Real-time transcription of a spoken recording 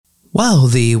Well,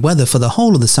 the weather for the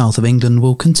whole of the south of England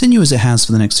will continue as it has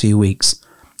for the next few weeks.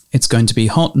 It's going to be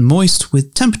hot and moist,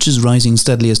 with temperatures rising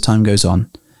steadily as time goes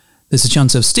on. There's a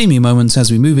chance of steamy moments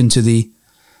as we move into the...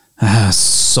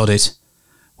 sod it.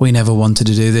 We never wanted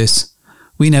to do this.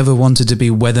 We never wanted to be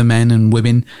weathermen and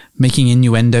women making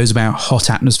innuendos about hot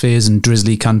atmospheres and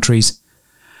drizzly countries.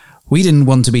 We didn't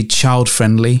want to be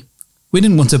child-friendly. We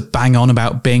didn't want to bang on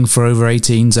about being for over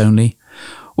 18s only.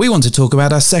 We want to talk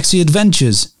about our sexy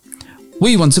adventures.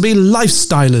 We want to be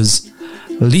lifestylers,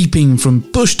 leaping from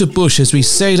bush to bush as we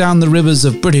sail down the rivers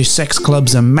of British sex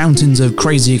clubs and mountains of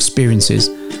crazy experiences.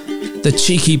 The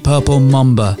cheeky purple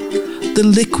mamba, the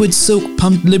liquid silk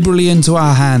pumped liberally into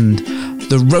our hand,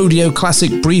 the rodeo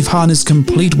classic brief harness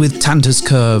complete with Tantus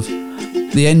curve,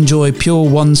 the Enjoy Pure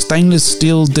One stainless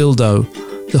steel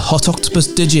dildo, the hot octopus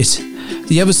digit,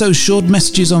 the ever so short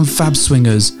messages on Fab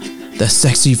Swingers, the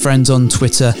sexy friends on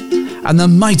Twitter, and the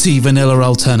mighty vanilla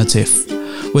alternative.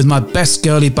 With my best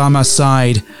girlie by my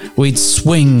side, we'd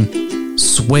swing,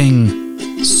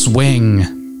 swing,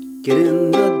 swing. Get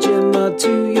in the gym or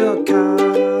to your car.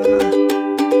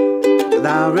 With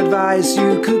our advice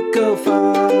you could go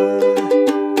far.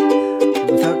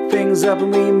 We fuck things up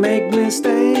and we make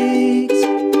mistakes.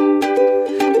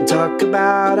 And talk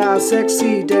about our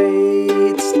sexy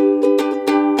dates.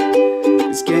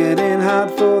 It's getting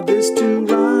hard for this to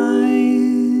rhyme.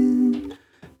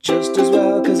 Just as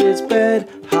well, cause it's bed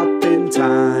hopping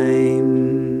time.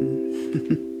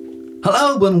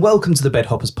 Hello and welcome to the Bed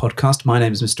Hoppers podcast. My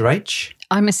name is Mr. H.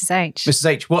 I'm Mrs. H. Mrs.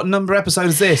 H, what number episode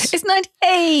is this? It's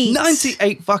 98.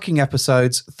 98 fucking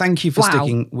episodes. Thank you for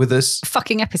sticking with us.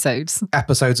 Fucking episodes.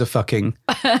 Episodes of fucking.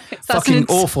 That's fucking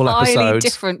awful episodes.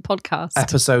 Different podcast.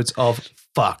 Episodes of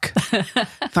fuck.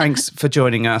 Thanks for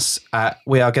joining us.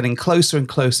 We are getting closer and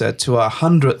closer to our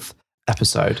 100th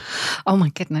episode. Oh my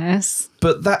goodness.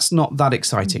 But that's not that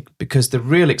exciting, because the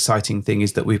real exciting thing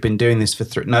is that we've been doing this for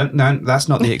No, that's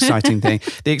not the exciting thing.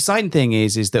 The exciting thing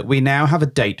is that we now have a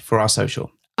date for our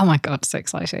social. Oh my God, so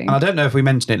exciting. And I don't know if we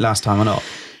mentioned it last time or not.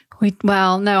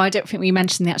 No, I don't think we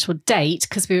mentioned the actual date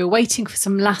because we were waiting for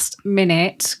some last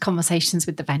minute conversations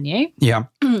with the venue. Yeah.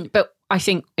 But I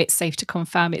think it's safe to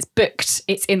confirm it's booked.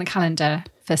 It's in the calendar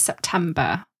for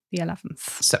September the 11th.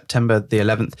 September the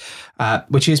 11th,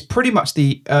 which is pretty much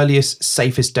the earliest,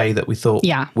 safest day that we thought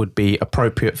would be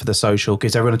appropriate for the social.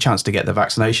 Gives everyone a chance to get the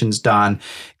vaccinations done,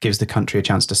 gives the country a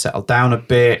chance to settle down a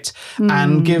bit,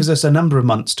 and gives us a number of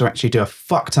months to actually do a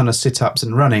fuck ton of sit-ups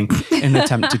and running in an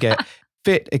attempt to get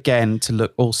fit again to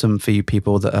look awesome for you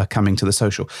people that are coming to the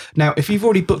social. Now, if you've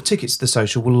already booked tickets to the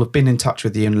social, we'll have been in touch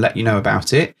with you and let you know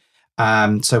about it.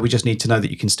 So we just need to know that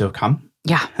you can still come.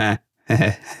 Yeah.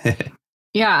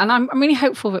 Yeah, and I'm really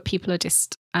hopeful that people are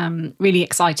just really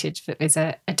excited that there's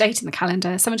a date in the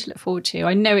calendar, something to look forward to.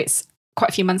 I know it's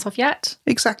quite a few months off yet.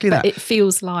 Exactly that. But it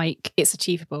feels like it's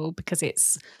achievable because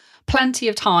it's plenty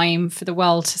of time for the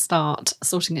world to start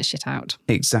sorting its shit out.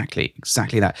 Exactly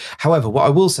that. However, what I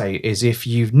will say is if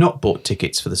you've not bought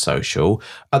tickets for the social,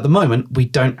 at the moment, we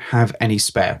don't have any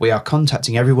spare. We are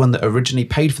contacting everyone that originally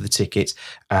paid for the tickets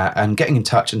and getting in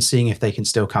touch and seeing if they can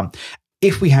still come.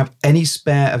 If we have any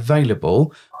spare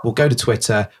available, we'll go to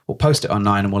Twitter, we'll post it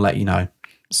online and we'll let you know.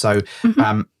 So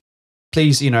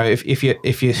please, if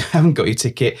you haven't got your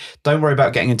ticket, don't worry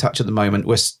about getting in touch at the moment.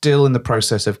 We're still in the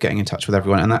process of getting in touch with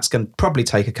everyone. And that's going to probably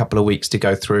take a couple of weeks to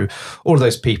go through all of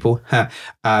those people,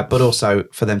 but also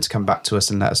for them to come back to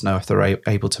us and let us know if they're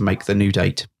able to make the new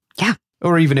date. Yeah.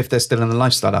 Or even if they're still in the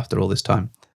lifestyle after all this time.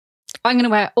 I'm going to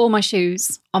wear all my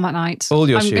shoes on that night. All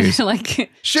your shoes. I'm going to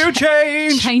shoe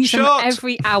change them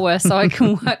every hour so I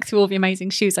can work through all the amazing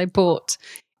shoes I bought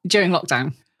during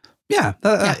lockdown. Yeah,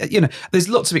 there's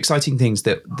lots of exciting things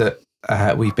that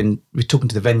we're talking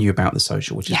to the venue about the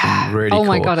social, which has been really cool. Oh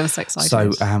my God, I'm so excited.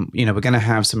 So, we're going to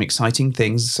have some exciting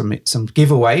things, some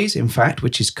giveaways, in fact,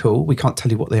 which is cool. We can't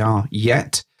tell you what they are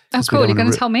yet. Oh, cool. You're going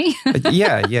to tell me?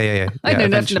 Yeah. I know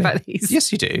nothing about these.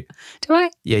 Yes, you do. Do I?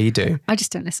 Yeah, you do. I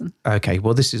just don't listen. Okay,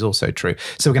 well, this is also true.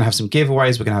 So we're going to have some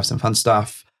giveaways, we're going to have some fun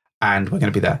stuff, and we're going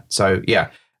to be there. So, yeah.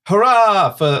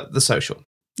 Hurrah for the social.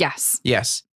 Yes.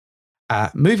 Yes.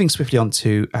 Moving swiftly on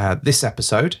to this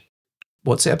episode.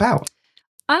 What's it about?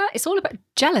 It's all about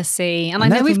jealousy. And I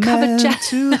know we've covered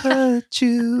to hurt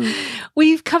you.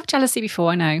 We've covered jealousy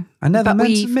before, I know. I never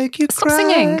meant to make you Stop cry.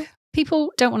 Singing.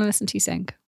 People don't want to listen to you sing.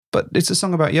 But it's a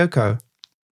song about Yoko.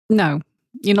 No,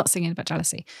 you're not singing about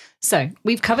jealousy. So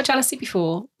we've covered jealousy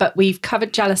before, but we've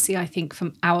covered jealousy, I think,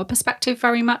 from our perspective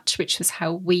very much, which was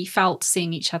how we felt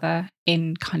seeing each other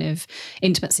in kind of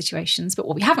intimate situations. But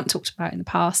what we haven't talked about in the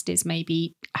past is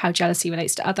maybe how jealousy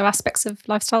relates to other aspects of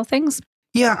lifestyle things.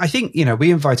 Yeah, I think, we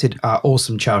invited our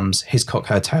awesome chums,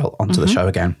 HisCockHerTail, onto the show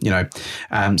again,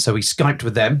 So we Skyped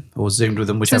with them or Zoomed with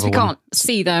them, whichever Since we one. can't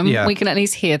see them, we can at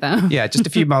least hear them. Yeah, just a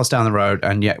few miles down the road,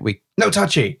 and yet no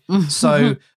touchy.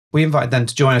 So we invited them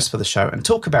to join us for the show and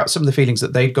talk about some of the feelings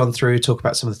that they'd gone through, talk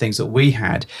about some of the things that we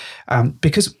had.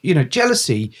 Because,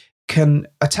 jealousy can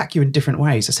attack you in different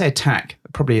ways. I say attack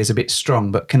probably is a bit strong,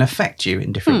 but can affect you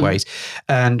in different ways.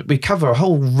 And we cover a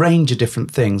whole range of different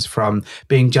things, from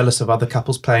being jealous of other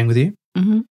couples playing with you,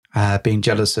 being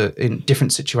jealous in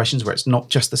different situations where it's not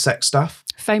just the sex stuff.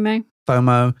 FOMO.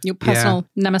 Your personal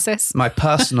nemesis. My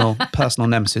personal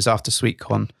nemesis after sweet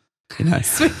corn.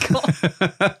 Sweet corn.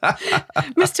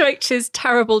 Mr. H's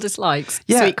terrible dislikes.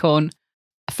 Sweet corn.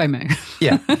 FOMO.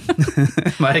 Yeah.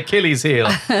 My Achilles heel.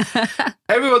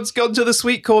 Everyone's gone to the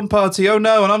sweet corn party. Oh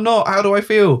no, and I'm not. How do I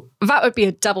feel? That would be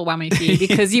a double whammy for you,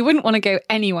 because you wouldn't want to go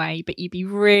anyway, but you'd be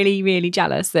really, really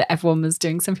jealous that everyone was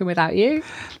doing something without you.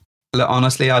 Look,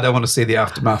 honestly, I don't want to see the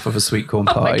aftermath of a sweet corn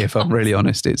party. If I'm really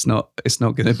honest, it's not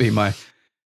going to be my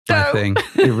thing.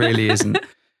 It really isn't.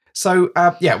 So,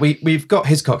 we've got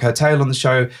HisCockHerTail on the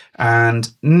show, and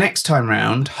next time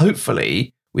round,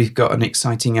 hopefully, we've got an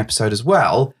exciting episode as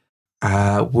well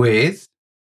with...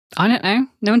 I don't know.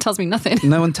 No one tells me nothing.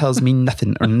 No one tells me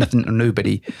nothing or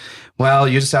nobody. Well,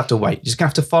 you just have to wait. You just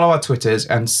have to follow our Twitters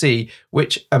and see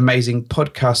which amazing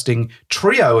podcasting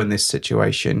trio in this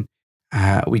situation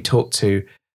we talk to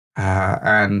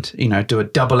and, do a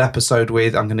double episode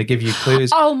with. I'm going to give you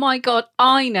clues. Oh my God.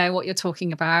 I know what you're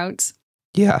talking about.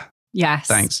 Yeah. Yes.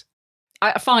 Thanks.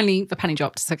 Finally, the penny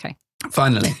dropped. It's okay.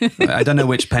 Finally. I don't know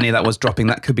which penny that was dropping.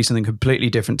 That could be something completely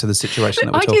different to the situation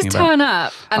that we're talking about. I just turn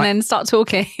up and then start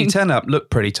talking. You turn up, look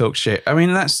pretty, talk shit. I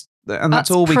mean, that's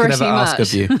all we could ever ask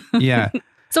of you. Yeah.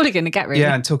 It's all you're going to get, really.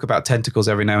 Yeah, and talk about tentacles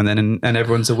every now and then, and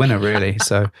everyone's a winner, really.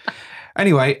 So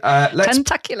anyway,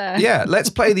 Tentacular. Yeah,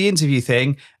 let's play the interview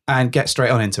thing and get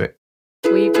straight on into it.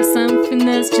 We've got something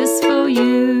that's just for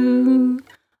you.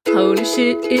 Holy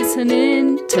shit, it's an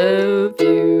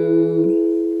interview.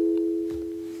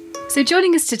 So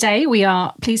joining us today, we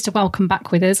are pleased to welcome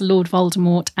back with us Lord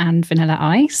Voldemort and Vanilla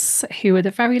Ice, who are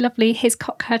the very lovely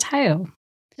HisCockHerTail.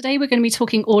 Today we're going to be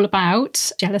talking all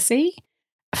about jealousy,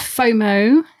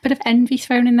 FOMO, a bit of envy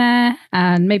thrown in there,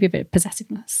 and maybe a bit of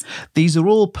possessiveness. These are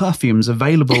all perfumes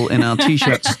available in our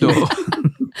t-shirt store.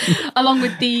 Along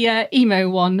with the emo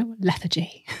one,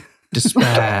 lethargy.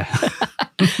 Despair.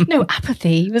 No,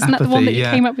 apathy. Wasn't that the one that you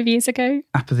came up with years ago?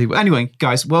 Apathy. Anyway,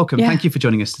 guys, welcome. Yeah. Thank you for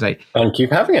joining us today. Thank you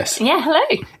for having us. Yeah,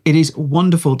 hello. It is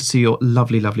wonderful to see your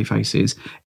lovely, lovely faces.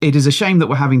 It is a shame that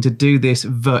we're having to do this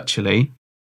virtually.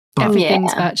 But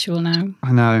everything's virtual now.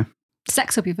 I know.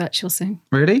 Sex will be virtual soon.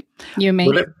 Really? You and me.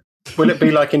 Will it be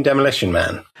like in Demolition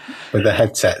Man with the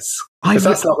headsets? Because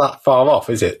that's not that far off,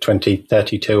 is it?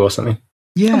 2032 or something?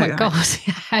 Yeah. Oh my God.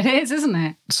 Yeah, it is, isn't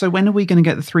it? So when are we going to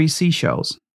get the 3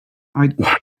 seashells?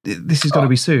 This has got to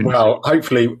be soon. Well,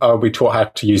 hopefully I'll be taught how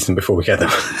to use them before we get them.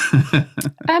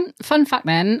 Fun fact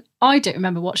then, I don't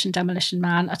remember watching Demolition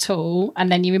Man at all. And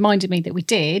then you reminded me that we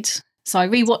did. So I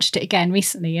rewatched it again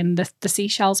recently, and the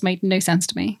seashells made no sense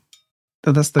to me.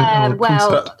 That's the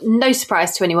concept. No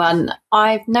surprise to anyone.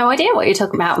 I've no idea what you're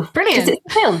talking about. Brilliant. Because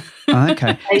it's a film.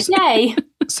 Okay. Yay.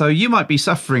 So you might be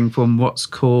suffering from what's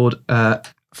called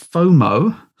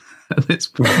FOMO.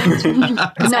 That's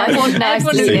everyone in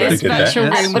this virtual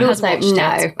room but also,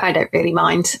 no, I don't really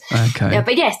mind. Okay. Yeah,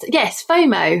 but yes,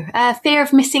 FOMO, fear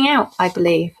of missing out, I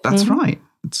believe. That's right.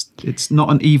 It's not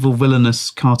an evil,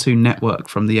 villainous Cartoon Network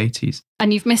from the 80s.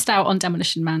 And you've missed out on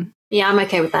Demolition Man. Yeah, I'm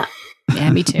okay with that. Yeah,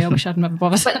 me too. I wish I'd never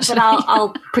bothered. But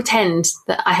I'll pretend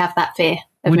that I have that fear.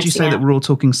 Would you say that we're all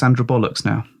talking Sandra Bollocks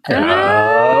now?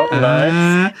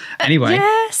 Nice. Anyway.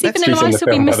 Yes, even though Ice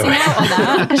will be missing out on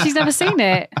that because she's never seen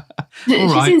it.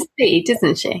 She's in Speed,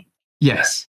 isn't she?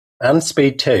 Yes. And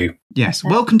Speed 2. Yes.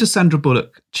 Welcome to Sandra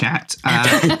Bullock Chat.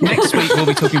 Next week we'll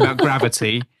be talking about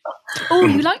Gravity. Oh,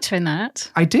 you liked her in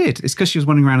that? I did. It's because she was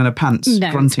running around in her pants,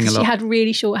 grunting a lot. She had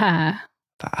really short hair.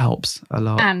 That helps a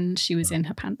lot. And she was in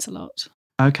her pants a lot.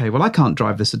 Okay, well, I can't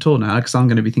drive this at all now because I'm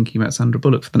going to be thinking about Sandra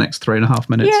Bullock for the next 3.5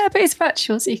 minutes. Yeah, but it's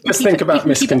virtual, so you can just think about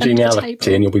Miss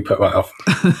Congeniality and you'll be put right off.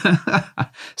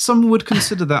 Some would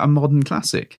consider that a modern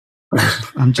classic.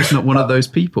 I'm just not one of those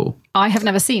people. I have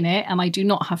never seen it, and I do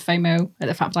not have FOMO at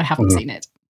the fact that I haven't seen it.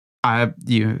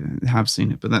 You have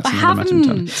seen it, but that's another matter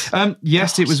entirely.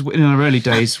 Yes, it was in our early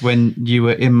days when you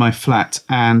were in my flat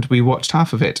and we watched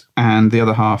half of it and the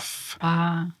other half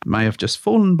may have just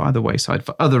fallen by the wayside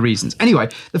for other reasons. Anyway,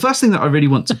 the first thing that I really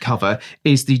want to cover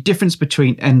is the difference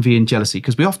between envy and jealousy,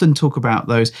 because we often talk about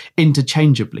those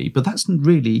interchangeably, but that's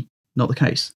really not the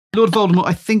case. Lord Voldemort,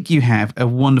 I think you have a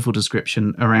wonderful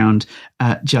description around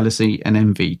jealousy and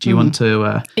envy. Do you want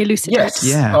to elucidate? Yes,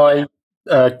 Yeah. I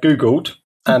Googled,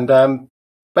 and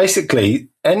basically,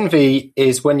 envy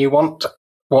is when you want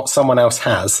what someone else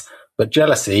has, but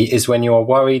jealousy is when you are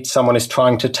worried someone is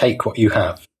trying to take what you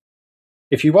have.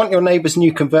 If you want your neighbour's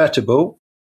new convertible,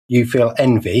 you feel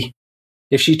envy.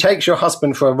 If she takes your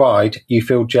husband for a ride, you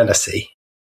feel jealousy.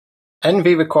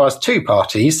 Envy requires 2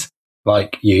 parties,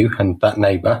 like you and that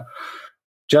neighbour.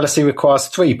 Jealousy requires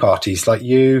 3 parties, like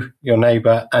you, your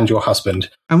neighbour, and your husband.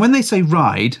 And when they say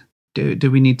ride,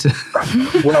 do we need to...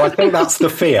 Well, I think that's the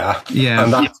fear. Yeah.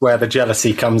 And that's where the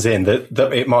jealousy comes in,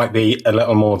 that it might be a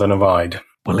little more than a ride.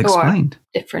 Well explained.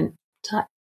 Different type.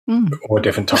 Or a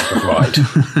different type of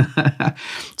ride.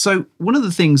 So one of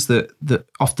the things that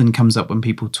often comes up when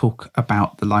people talk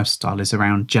about the lifestyle is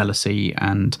around jealousy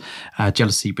and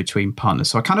jealousy between partners.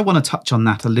 So I kind of want to touch on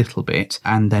that a little bit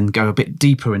and then go a bit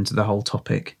deeper into the whole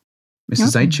topic.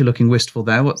 Mrs. H, you're looking wistful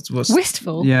there. What's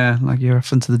wistful? Yeah, like you're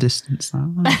off into the distance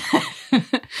now.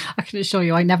 I can assure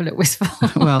you I never look wistful.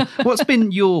 Well, what's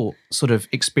been your sort of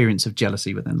experience of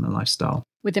jealousy within the lifestyle?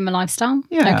 Within my lifestyle?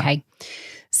 Yeah. Okay.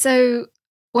 So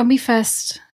when we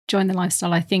first joined the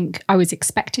lifestyle, I think I was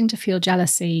expecting to feel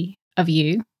jealousy of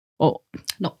you, or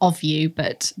not of you,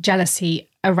 but jealousy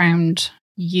around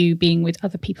you being with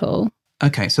other people.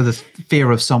 Okay, so the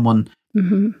fear of someone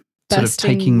sort of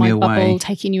taking me away. Bubble,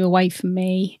 taking you away from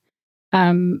me.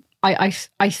 I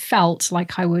felt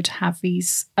like I would have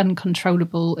these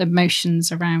uncontrollable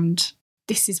emotions around,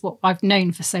 this is what I've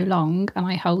known for so long and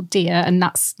I hold dear, and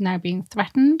that's now being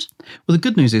threatened. Well, the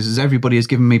good news is everybody has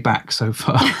given me back so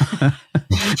far.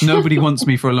 Nobody wants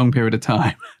me for a long period of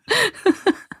time.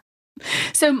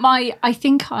 So I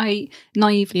think I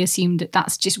naively assumed that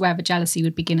that's just where the jealousy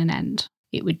would begin and end.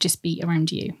 It would just be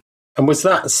around you. And was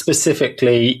that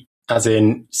specifically, as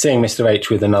in seeing Mr. H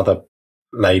with another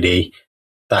lady,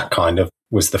 that kind of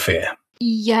was the fear?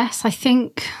 Yes, I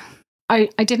think I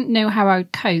didn't know how I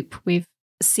would cope with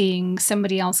seeing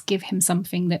somebody else give him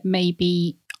something that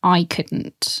maybe I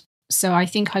couldn't. So I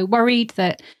think I worried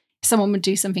that someone would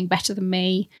do something better than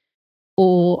me,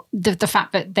 or the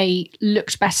fact that they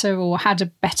looked better or had a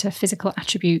better physical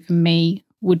attribute than me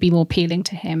would be more appealing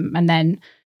to him. And then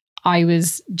I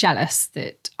was jealous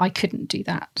that I couldn't do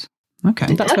that.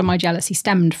 Okay. That's where my jealousy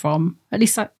stemmed from. At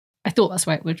least I thought that's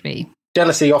where it would be.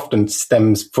 Jealousy often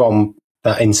stems from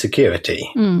that insecurity,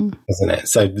 isn't it?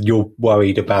 So you're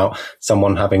worried about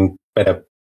someone having better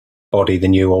body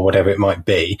than you or whatever it might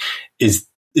be is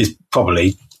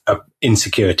probably an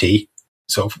insecurity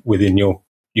sort of within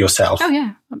yourself. Oh,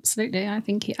 yeah, absolutely. I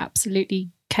think it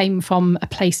absolutely came from a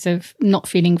place of not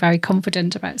feeling very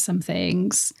confident about some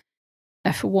things,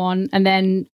 for one. And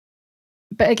then,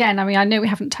 but again, I mean, I know we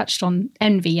haven't touched on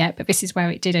envy yet, but this is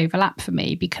where it did overlap for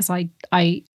me, because I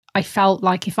felt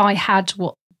like if I had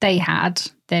what they had,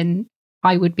 then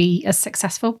I would be as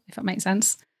successful, if that makes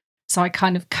sense. So I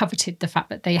kind of coveted the fact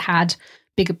that they had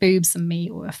bigger boobs than me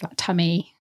or a flat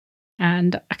tummy.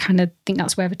 And I kind of think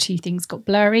that's where the two things got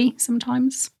blurry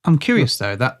sometimes. I'm curious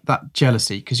though, that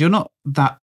jealousy, because you're not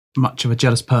that much of a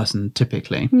jealous person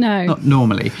typically. No. Not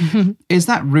normally. Is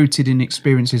that rooted in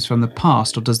experiences from the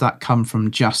past, or does that come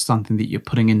from just something that you're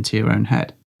putting into your own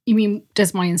head? You mean,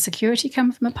 does my insecurity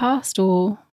come from the past,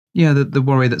 or? Yeah, the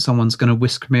worry that someone's going to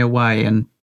whisk me away and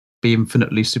be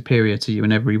infinitely superior to you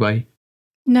in every way.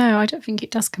 No, I don't think it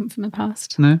does come from the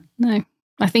past. No? No.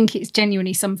 I think it's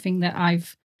genuinely something that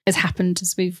has happened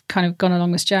as we've kind of gone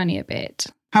along this journey a bit.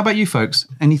 How about you folks?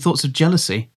 Any thoughts of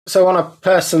jealousy? So on a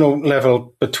personal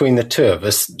level between the two of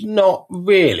us, not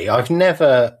really. I've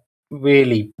never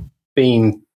really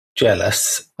been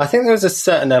jealous. I think there was a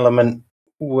certain element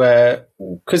where,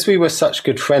 because we were such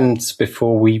good friends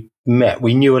before we met,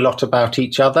 we knew a lot about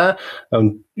each other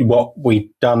and what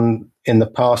we'd done in the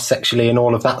past sexually and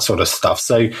all of that sort of stuff.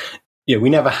 So, yeah, we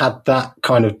never had that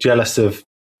kind of jealous of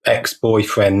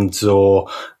ex-boyfriends or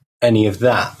any of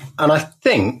that. And I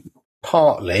think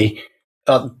partly,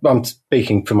 I'm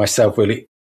speaking for myself really,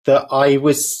 that I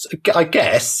was, I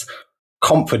guess,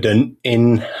 confident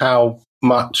in how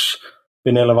much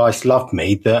Vanilla Ice loved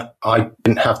me, that I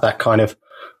didn't have that kind of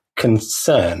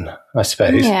concern, I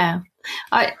suppose. Yeah,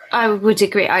 I would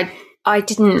agree. I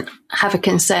didn't have a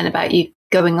concern about you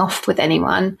going off with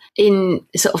anyone in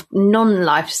sort of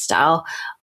non-lifestyle.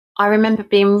 I remember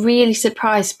being really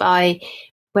surprised by,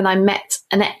 when I met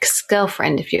an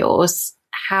ex-girlfriend of yours,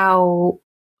 how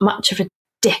much of a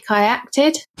dick I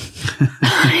acted.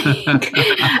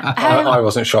 I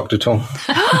wasn't shocked at all.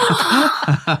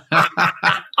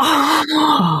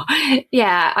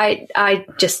 Yeah, I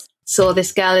just saw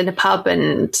this girl in a pub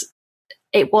and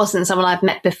it wasn't someone I've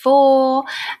met before.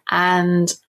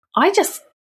 And I just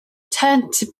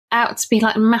turned out to be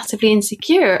like massively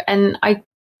insecure. And I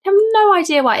have no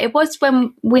idea why. It was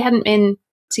when we hadn't been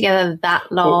together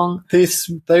that long. Well,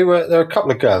 there were a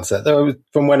couple of girls there. They were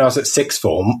from when I was at sixth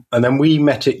form, and then we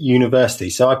met at university.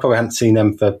 So I probably hadn't seen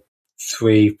them for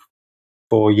 3-4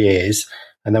 years.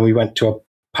 And then we went to a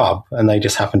pub, and they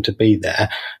just happened to be there.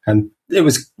 And it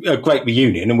was a great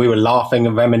reunion, and we were laughing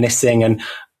and reminiscing, and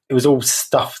it was all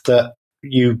stuff that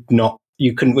you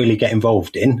couldn't really get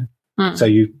involved in. So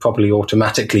you probably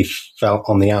automatically felt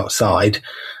on the outside,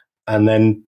 and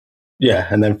then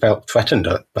felt threatened,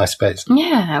 I suppose.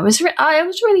 Yeah, it was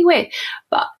really weird,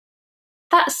 but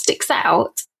that sticks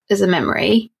out as a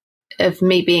memory of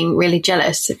me being really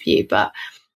jealous of you. But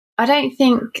I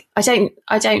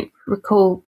don't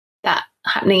recall that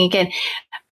happening again.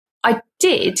 I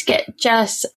did get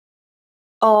jealous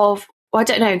of. Well, I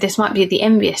don't know. This might be the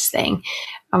envious thing.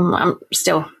 I'm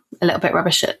still a little bit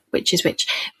rubbish at which is which.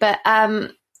 But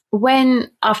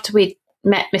after we'd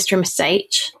met Mr. and Mrs.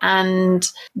 H and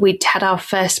we'd had our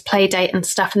first play date and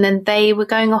stuff, and then they were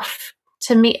going off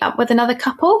to meet up with another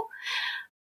couple.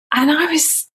 And I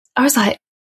was like,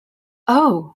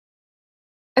 oh,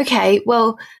 okay,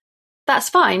 well, that's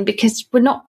fine because we're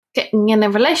not getting in a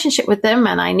relationship with them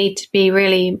and I need to be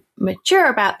really mature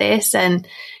about this.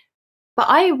 But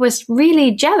I was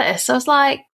really jealous. I was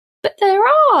like, but they're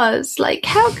ours. Like,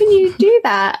 how can you do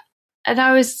that? And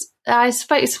I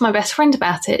spoke to my best friend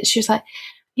about it. She was like,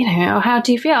 how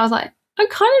do you feel? I was like, I'm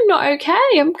kind of not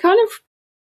okay. I'm kind of,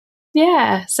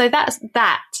 yeah. So that's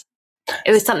that.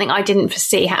 It was something I didn't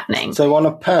foresee happening. So on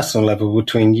a personal level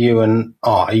between you and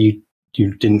I,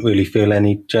 you didn't really feel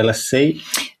any jealousy?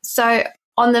 So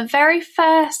on the very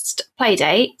first play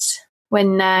date,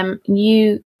 when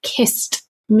you kissed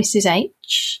Mrs.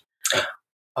 H.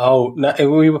 Oh, no,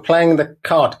 we were playing the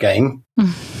card game,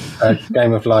 a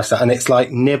game of lifestyle, and it's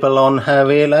like nibble on her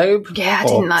earlobe. Yeah, I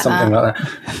didn't like something that.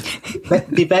 Like that.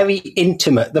 The very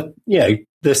intimate,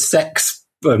 the sex,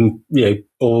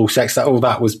 oral sex, all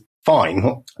that was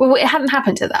fine. Well, it hadn't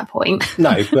happened at that point.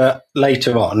 No, but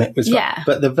later on it was. Yeah.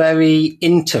 But the very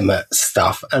intimate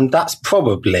stuff, and that's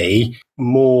probably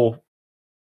more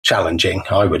challenging,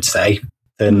 I would say,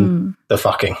 than the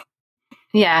fucking.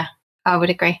 Yeah, I would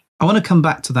agree. I want to come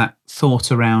back to that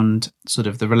thought around sort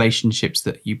of the relationships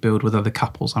that you build with other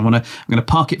couples. I'm going to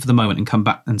park it for the moment and come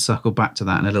back and circle back to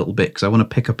that in a little bit because I want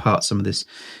to pick apart some of this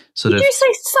sort Did of. you say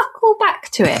suckle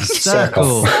back to it?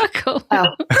 Circle. Circle. Oh.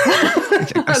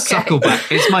 Okay.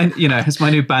 Suckleback. It's my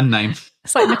new band name.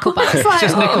 It's like Nickelback. It's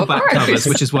just Nickelback covers,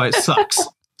 which is why it sucks.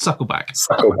 Suckleback.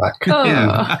 Suckleback. Oh.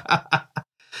 Yeah.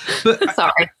 But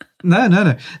Sorry. No.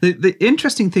 The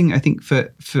interesting thing I think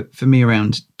for me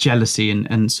around jealousy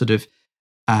and sort of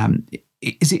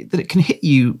is it that it can hit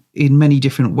you in many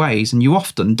different ways, and you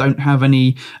often don't have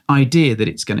any idea that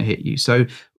it's going to hit you. So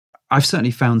I've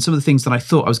certainly found some of the things that I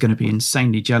thought I was going to be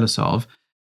insanely jealous of,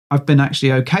 I've been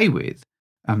actually okay with.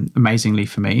 Amazingly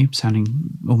for me, sounding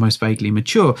almost vaguely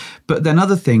mature, but then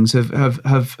other things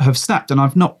have snapped, and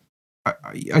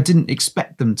I didn't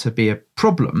expect them to be a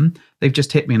problem. They've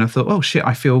just hit me, and I thought, oh shit,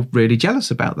 I feel really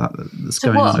jealous about that. That's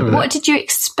So going on over there. what did you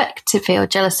expect to feel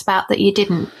jealous about that you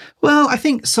didn't? Well, I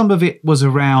think some of it was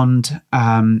around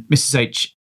Mrs.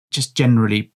 H just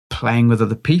generally playing with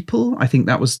other people. I think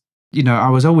that was, I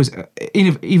was always,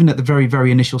 even at the very,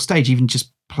 very initial stage, even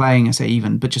just playing,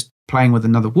 but just playing with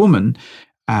another woman,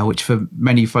 which for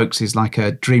many folks is like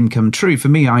a dream come true. For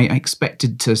me, I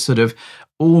expected to sort of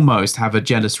almost have a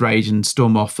jealous rage and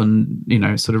storm off and,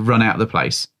 sort of run out of the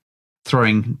place,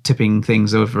 tipping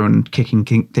things over and kicking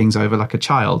things over like a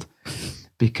child,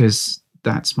 because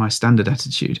that's my standard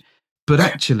attitude. But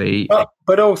actually...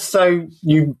 But also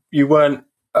you weren't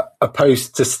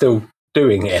opposed to still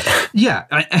doing it. Yeah,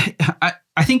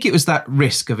 I think it was that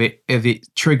risk of it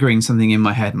triggering something in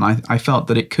my head, and I felt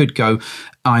that it could go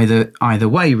either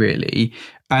way, really.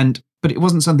 But it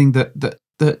wasn't something that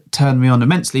turned me on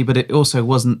immensely, but it also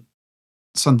wasn't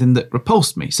something that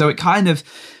repulsed me. So it kind of,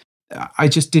 I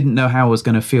just didn't know how I was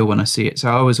going to feel when I see it. So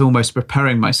I was almost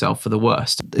preparing myself for the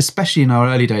worst. Especially in our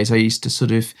early days, I used to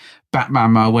sort of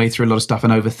Batman my way through a lot of stuff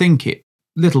and overthink it.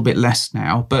 A little bit less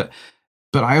now, but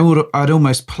I'd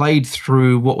almost played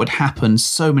through what would happen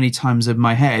so many times in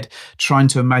my head, trying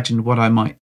to imagine what I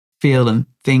might feel and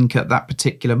think at that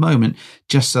particular moment,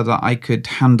 just so that I could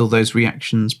handle those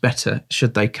reactions better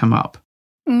should they come up.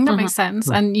 That makes sense.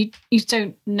 And you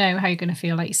don't know how you're going to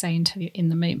feel, like you say, until you're in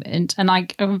the moment. And I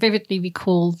vividly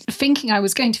recall thinking I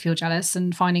was going to feel jealous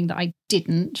and finding that I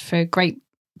didn't for a great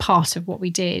part of what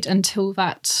we did until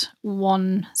that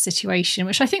one situation,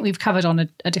 which I think we've covered on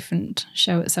a different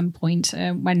show at some point,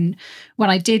 when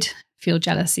I did feel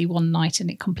jealousy one night and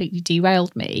it completely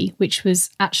derailed me, which was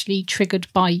actually triggered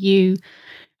by you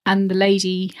and the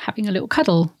lady having a little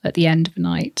cuddle at the end of the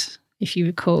night, if you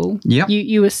recall. Yep.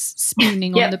 You were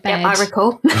spooning on the bed. Yeah, I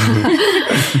recall.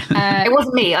 It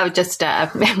wasn't me. I was just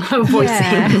voicing.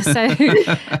 Yeah,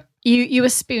 so you were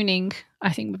spooning,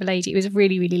 I think, with a lady. It was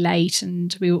really, really late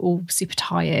and we were all super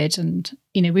tired, and,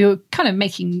 you know, we were kind of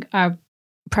making our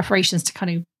preparations to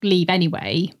kind of leave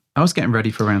anyway. I was getting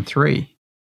ready for round 3.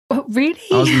 Oh, really?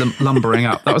 I was lumbering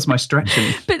up. That was my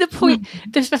stretching. But the point,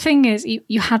 the thing is,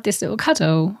 you had this little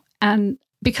cuddle, and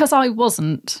because I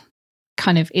wasn't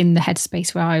kind of in the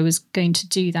headspace where I was going to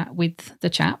do that with the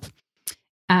chap,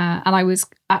 and I was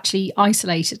actually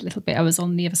isolated a little bit. I was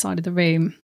on the other side of the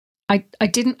room. I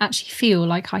didn't actually feel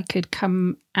like I could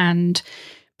come and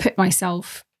put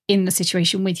myself in the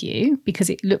situation with you, because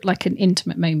it looked like an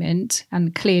intimate moment,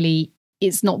 and clearly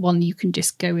it's not one you can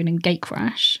just go in and gate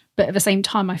crash. But at the same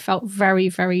time, I felt very,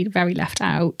 very, very left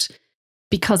out,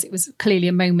 because it was clearly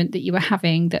a moment that you were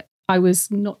having that I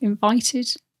was not invited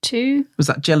to. Was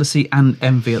that jealousy and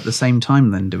envy at the same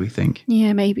time then, do we think?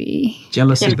 Yeah, maybe.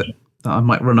 Jealousy that I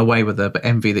might run away with her, but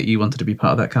envy that you wanted to be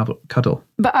part of that cuddle.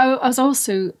 But I was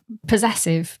also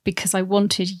possessive because I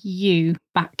wanted you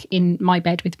back in my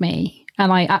bed with me.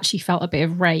 And I actually felt a bit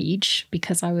of rage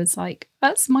because I was like,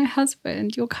 that's my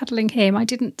husband. You're cuddling him. I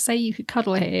didn't say you could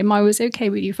cuddle him. I was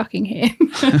okay with you fucking him.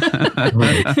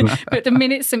 But the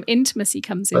minute some intimacy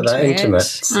comes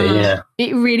into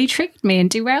it really triggered me and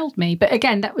derailed me. But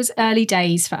again, that was early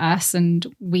days for us, and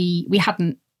we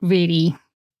hadn't really,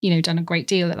 you know, done a great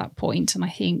deal at that point. And I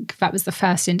think that was the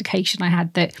first indication I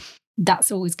had that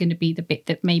that's always going to be the bit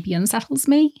that maybe unsettles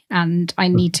me, and I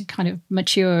need to kind of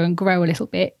mature and grow a little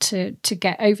bit to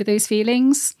get over those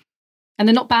feelings. And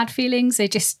they're not bad feelings, I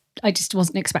just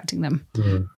wasn't expecting them.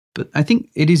 But I think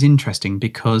it is interesting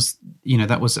because, you know,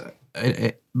 that was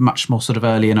a much more sort of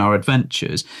early in our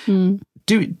adventures.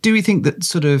 Do we think that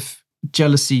sort of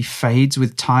jealousy fades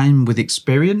with time, with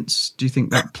experience? Do you think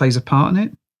that plays a part in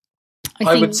it?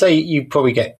 I would say you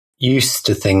probably get used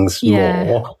to things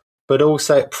more, but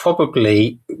also it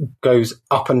probably goes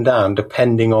up and down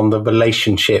depending on the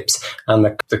relationships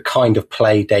and the kind of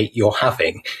play date you're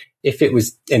having. If it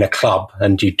was in a club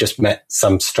and you just met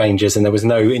some strangers and there was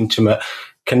no intimate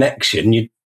connection,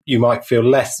 you might feel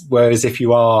less. Whereas if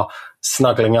you are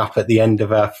snuggling up at the end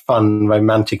of a fun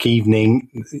romantic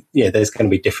evening, there's going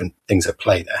to be different things at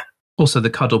play there. Also, the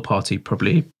cuddle party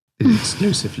probably is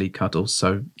exclusively cuddles,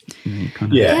 so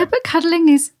but cuddling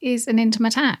is an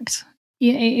intimate act.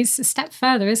 It's a step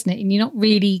further, isn't it? And you're not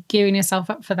really gearing yourself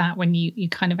up for that when you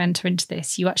kind of enter into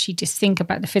this. You actually just think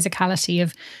about the physicality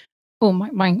of,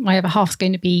 my other half's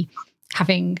going to be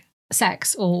having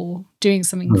sex or doing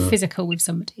something physical with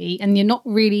somebody, and you're not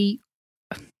really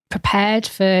prepared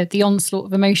for the onslaught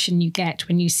of emotion you get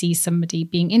when you see somebody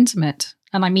being intimate.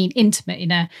 And I mean intimate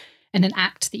in an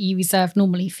act that you reserve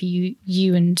normally for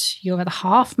you and your other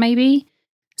half, maybe.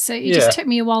 So it just took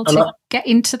me a while to get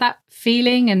into that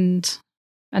feeling and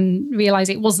realise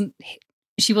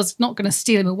she was not going to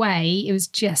steal him away. It was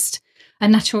just a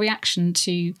natural reaction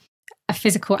to a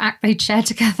physical act they'd shared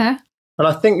together. And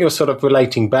I think you're sort of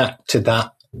relating back to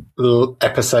that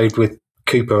episode with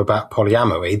Cooper about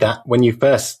polyamory, that when you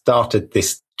first started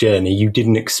this journey, you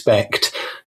didn't expect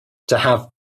to have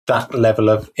that level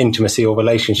of intimacy or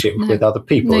relationship with other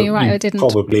people. No, you're right, I didn't.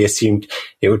 Probably assumed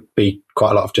it would be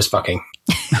quite a lot of just fucking.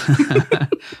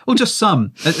 Or just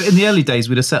some. In the early days,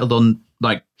 we'd have settled on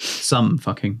like some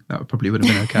fucking. That probably would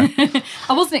have been okay.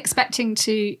 I wasn't expecting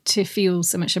to feel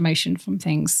so much emotion from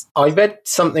things. I read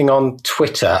something on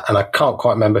Twitter, and I can't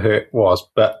quite remember who it was,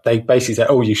 but they basically said,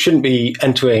 you shouldn't be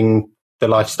entering the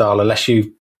lifestyle unless your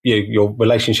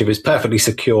relationship is perfectly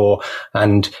secure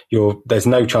and there's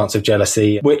no chance of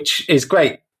jealousy, which is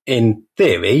great in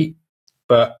theory,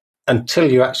 but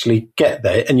until you actually get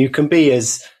there, and you can be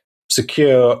as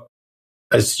secure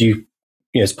as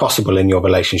as possible in your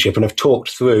relationship and have talked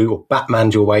through or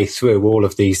Batmaned your way through all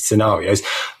of these scenarios.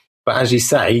 But as you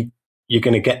say, you're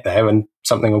going to get there and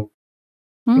something will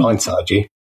blindside you.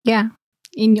 Yeah.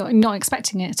 You're not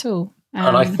expecting it at all.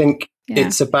 And I think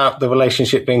it's about the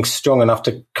relationship being strong enough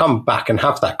to come back and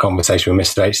have that conversation with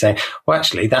Mr. H saying, well,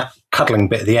 actually, that cuddling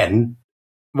bit at the end,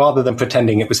 rather than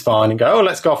pretending it was fine and go,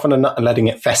 let's go off on a nut and letting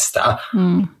it fester,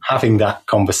 having that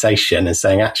conversation and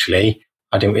saying, actually,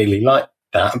 I didn't really like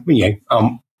that.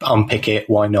 Unpick it,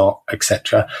 why not,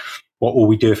 etc. What will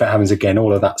we do if it happens again?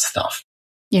 All of that stuff.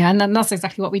 Yeah, and that's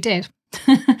exactly what we did.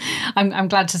 I'm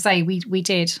glad to say we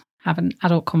did. have an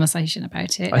adult conversation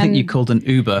about it. I think you called an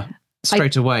Uber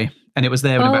straight away, and it was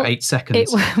there in about 8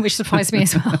 seconds. Which surprised me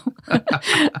as well.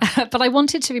 But I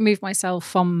wanted to remove myself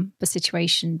from the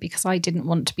situation because I didn't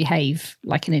want to behave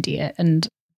like an idiot and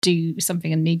do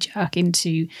something and knee-jerk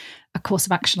into a course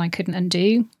of action I couldn't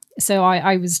undo. So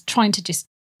I was trying to just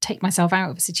take myself out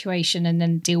of the situation and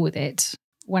then deal with it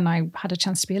when I had a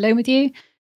chance to be alone with you.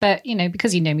 But,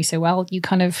 because you know me so well, you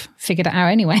kind of figured it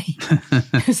out anyway.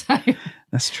 So,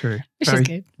 that's true. Which is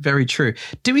good. Very true.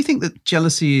 Do we think that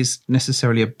jealousy is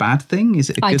necessarily a bad thing? Is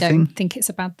it a good thing? I don't think it's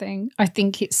a bad thing. I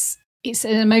think it's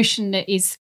an emotion that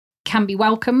can be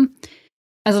welcome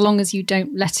as long as you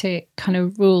don't let it kind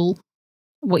of rule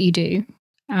what you do.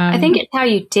 I think it's how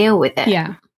you deal with it.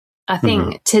 Yeah. I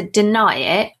think to deny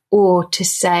it or to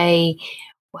say,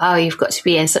 well, you've got to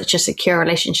be in such a secure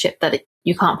relationship that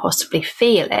you can't possibly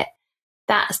feel it,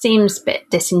 that seems a bit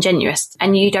disingenuous,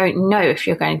 and you don't know if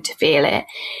you're going to feel it.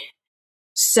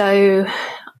 So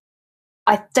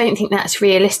I don't think that's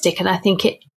realistic, and I think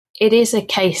it is a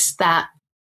case that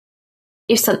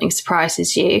if something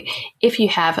surprises you, if you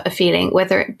have a feeling,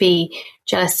 whether it be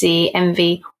jealousy,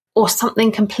 envy, or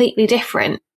something completely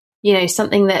different,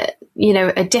 something that,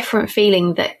 a different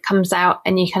feeling that comes out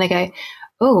and you kind of go,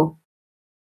 oh,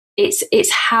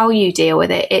 it's how you deal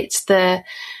with it. It's the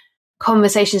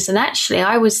conversations. And actually,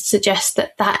 I would suggest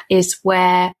that is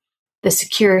where the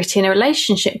security in a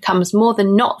relationship comes, more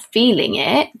than not feeling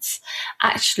it.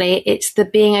 Actually, it's the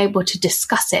being able to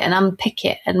discuss it and unpick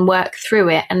it and work through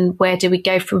it. And where do we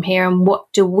go from here? And what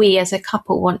do we as a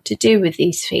couple want to do with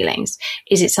these feelings?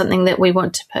 Is it something that we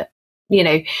want to put,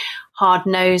 hard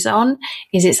nose on?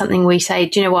 Is it something we say,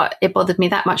 do you know what? It bothered me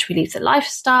that much. We leave the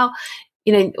lifestyle,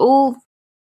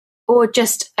 or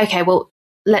just, okay, well,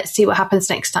 let's see what happens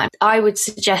next time. I would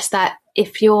suggest that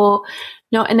if you're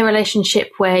not in a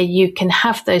relationship where you can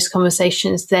have those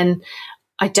conversations, then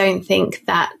I don't think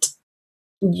that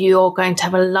you're going to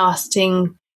have a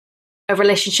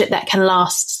relationship that can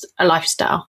last a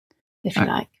lifestyle, if you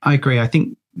like. I agree. I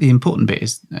think the important bit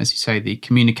is, as you say, the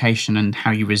communication and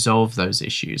how you resolve those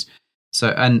issues. So,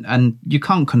 and you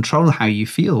can't control how you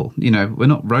feel. We're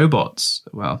not robots.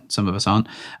 Well, some of us aren't.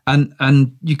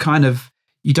 And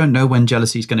you don't know when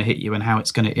jealousy is going to hit you and how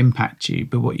it's going to impact you.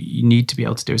 But what you need to be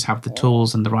able to do is have the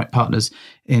tools and the right partners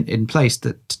in place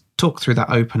that talk through that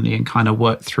openly and kind of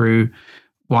work through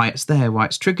why it's there, why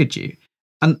it's triggered you.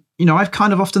 And, I've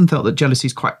kind of often felt that jealousy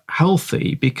is quite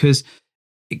healthy because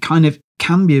it kind of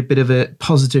can be a bit of a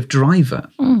positive driver.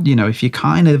 If you're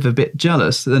kind of a bit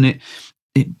jealous, then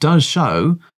it does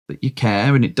show that you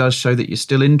care and it does show that you're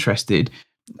still interested.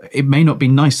 It may not be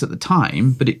nice at the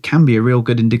time, but it can be a real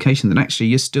good indication that actually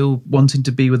you're still wanting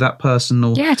to be with that person.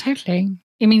 Yeah, totally.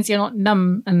 It means you're not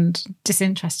numb and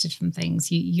disinterested from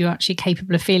things. You're actually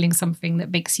capable of feeling something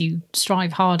that makes you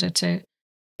strive harder to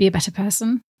be a better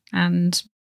person and,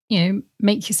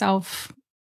 make yourself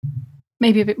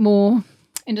maybe a bit more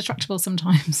indestructible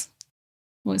sometimes.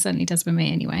 Well, it certainly does for me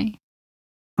anyway.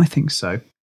 I think so.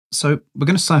 So we're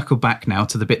going to circle back now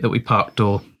to the bit that we parked,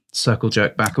 or circle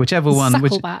jerk back, whichever one.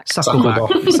 Suckle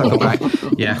back.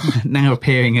 Yeah, now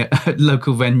appearing at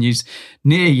local venues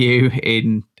near you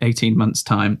in 18 months'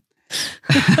 time.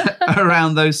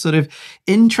 Around those sort of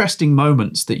interesting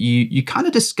moments that you kind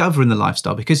of discover in the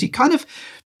lifestyle, because you kind of,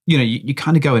 you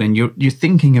kind of go in and you're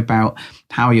thinking about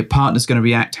how your partner's going to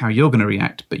react, how you're going to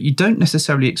react, but you don't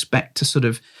necessarily expect to sort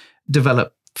of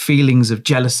develop feelings of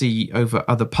jealousy over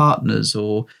other partners,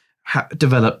 or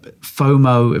develop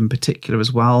FOMO in particular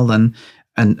as well, and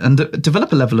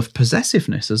develop a level of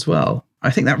possessiveness as well. I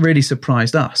think that really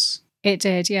surprised us. It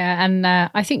did, yeah. And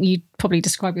I think you'd probably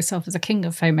describe yourself as a king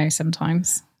of FOMO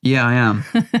sometimes. Yeah, I am.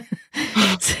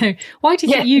 So why do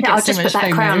you think you get I'll so just much put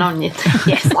that FOMO? crown on you.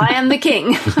 Yes, I am the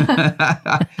king.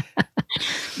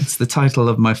 It's the title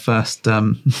of my first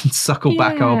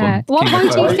Suckleback album. Why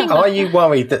do you think Are you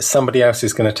worried that somebody else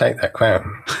is going to take that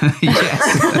crown?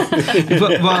 Yes.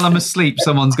 But while I'm asleep,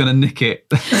 someone's going to nick it.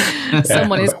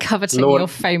 Someone is coveting your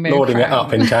FOMO lording crown. it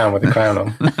up in town with the crown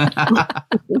on.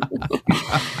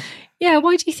 Yeah,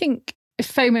 why do you think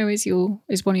FOMO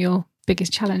is one of your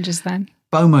biggest challenges then?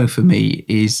 FOMO for me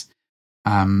is,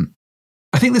 I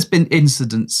think there's been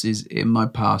incidences in my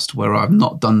past where I've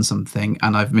not done something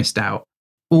and I've missed out.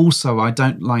 Also, I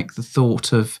don't like the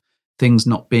thought of things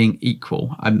not being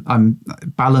equal.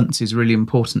 Balance is really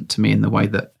important to me in the way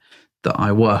that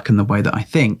I work and the way that I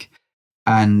think.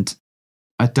 And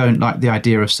I don't like the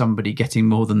idea of somebody getting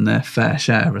more than their fair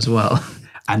share as well.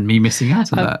 And me missing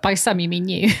out on that. By some, you mean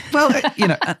you. Well,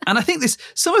 and I think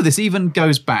some of this even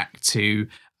goes back to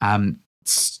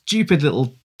stupid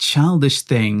little childish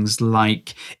things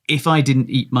like if I didn't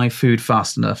eat my food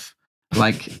fast enough,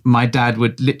 like my dad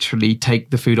would literally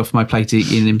take the food off my plate and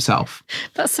eat it himself.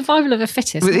 That's survival of the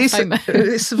fittest.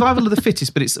 It's survival of the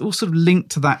fittest, but it's also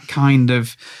linked to that kind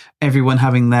of everyone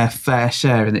having their fair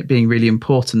share and it being really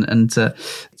important. And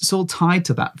it's all tied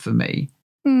to that for me.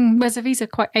 Whereas these are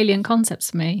quite alien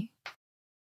concepts for me.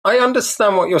 I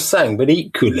understand what you're saying, but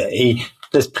equally,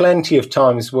 there's plenty of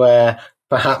times where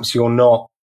perhaps you're not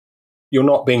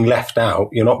being left out,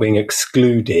 you're not being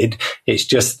excluded. It's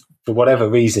just for whatever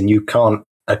reason you can't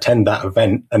attend that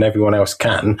event and everyone else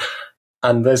can.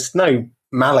 And there's no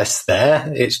malice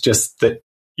there. It's just that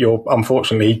you're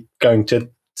unfortunately going to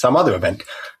some other event.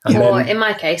 And or in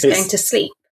my case, going to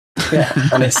sleep. Yeah,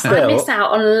 and it's still... I miss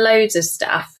out on loads of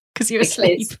stuff. Because you're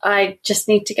asleep. I just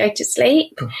need to go to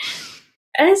sleep.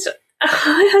 And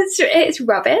it's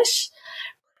rubbish.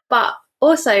 But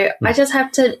also, I just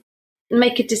have to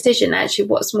make a decision, actually,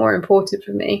 what's more important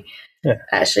for me. Yeah.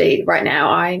 Actually, right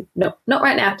now, not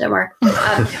right now, don't worry.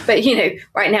 But,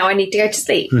 right now I need to go to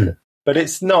sleep. But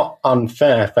it's not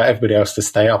unfair for everybody else to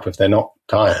stay up if they're not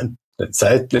tired.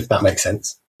 So, if that makes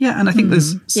sense. Yeah, and I think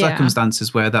there's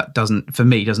circumstances where that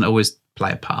doesn't always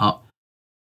play a part,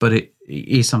 but it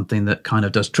is something that kind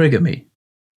of does trigger me.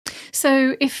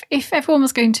 So if everyone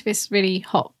was going to this really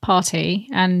hot party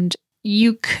and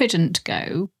you couldn't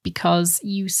go because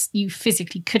you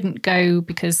physically couldn't go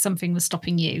because something was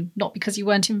stopping you, not because you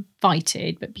weren't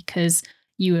invited, but because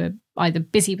you were either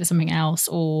busy with something else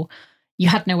or you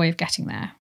had no way of getting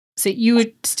there. So you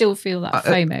would still feel that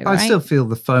FOMO, right? I still feel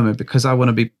the FOMO because I want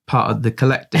to be part of the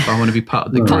collective. I want to be part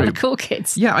of the group. Part of the cool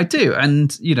kids. Yeah, I do.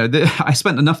 And, I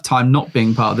spent enough time not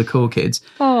being part of the cool kids.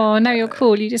 Oh, now you're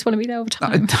cool. You just want to be there all the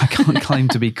time. I can't claim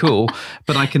to be cool,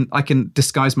 but I can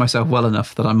disguise myself well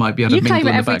enough that I might be able to mingle in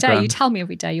the background. You claim it every day. You tell me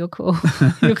every day you're cool.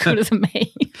 You're cooler than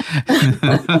me.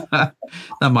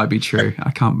 That might be true.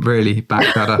 I can't really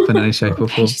back that up in any shape or form.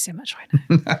 I hate you so much right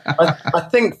now. I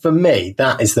think for me,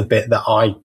 that is the bit that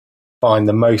I find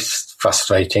the most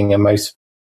frustrating and most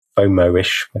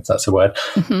FOMO-ish, if that's a word.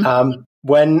 Mm-hmm.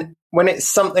 When it's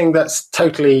something that's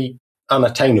totally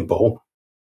unattainable,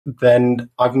 then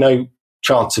I've no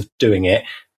chance of doing it.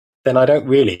 Then I don't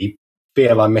really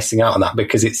feel I'm missing out on that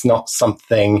because it's not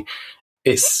something.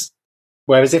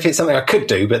 Whereas if it's something I could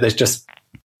do, but there's just.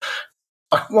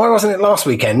 Why wasn't it last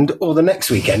weekend or the next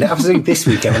weekend? It has to be this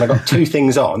weekend when I got two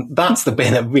things on. That's the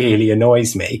bit that really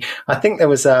annoys me. I think there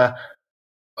was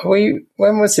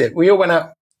when was it? We all went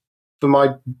out for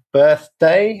my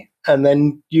birthday and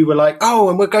then you were like, oh,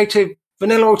 and we'll go to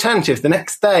Vanilla Alternative the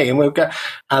next day and we'll go.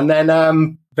 And then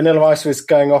Vanilla Ice was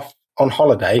going off on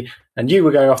holiday and you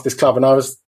were going off this club and I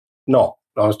was not.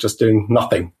 I was just doing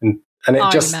nothing. And it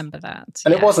I just remember that.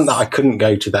 And It wasn't that I couldn't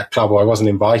go to that club or I wasn't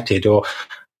invited or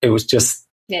it was just.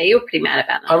 Yeah, you were pretty mad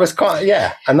about that. I was quite,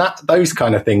 and those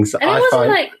kind of things. And it wasn't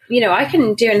like, I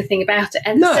couldn't do anything about it.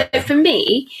 And so for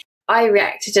me, I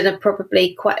reacted in a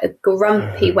probably quite a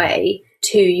grumpy way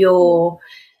to your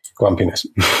grumpiness,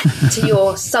 to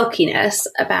your sulkiness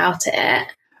about it.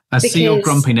 I see your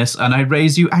grumpiness and I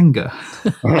raise you anger.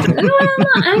 Well,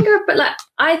 not anger, but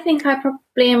I think I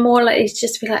probably am more likely to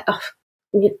just be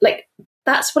like,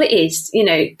 that's what it is.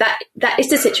 That is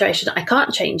the situation. I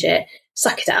can't change it.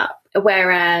 Suck it up.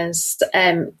 Whereas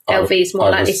LV is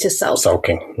more likely to sulk.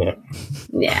 Sulking,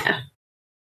 yeah.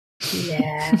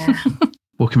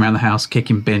 Walking around the house,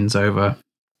 kicking bins over,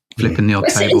 flipping the odd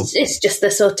table. It's just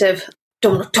the sort of,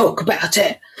 don't want to talk about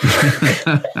it.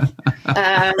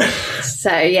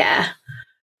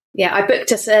 I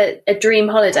booked us a dream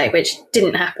holiday, which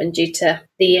didn't happen due to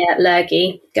the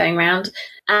lurgy going round.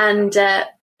 And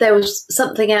there was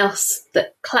something else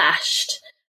that clashed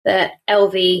that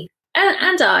LV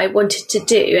and I wanted to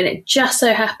do, and it just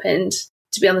so happened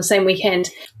to be on the same weekend.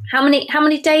 How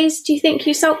many days do you think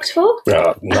you sulked for?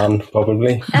 None,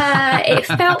 probably. It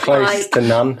felt close to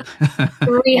none.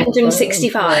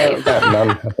 365. About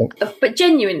none, I think. But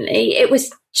genuinely, it was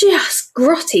just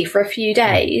grotty for a few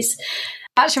days.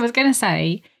 Actually, I was going to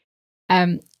say,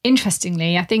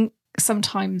 interestingly, I think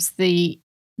sometimes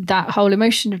that whole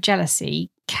emotion of jealousy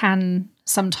can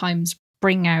sometimes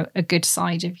bring out a good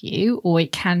side of you, or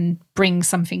it can bring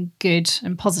something good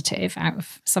and positive out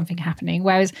of something happening.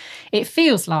 Whereas it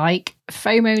feels like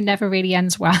FOMO never really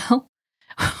ends well,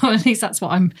 or at least that's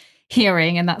what I'm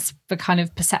hearing. And that's the kind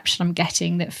of perception I'm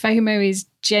getting, that FOMO is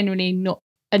generally not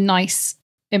a nice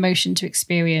emotion to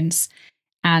experience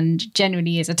and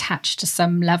generally is attached to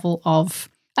some level of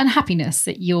unhappiness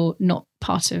that you're not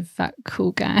part of that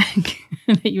cool gang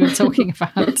that you were talking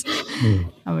about,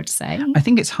 I would say. I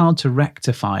think it's hard to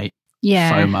rectify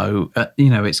FOMO.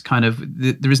 It's kind of,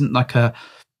 there isn't like a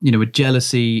with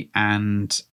jealousy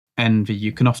and envy,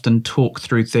 you can often talk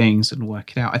through things and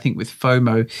work it out. I think with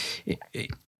FOMO,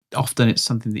 often it's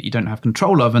something that you don't have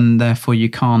control of, and therefore you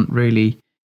can't really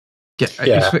get.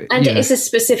 And it's a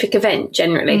specific event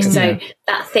generally, so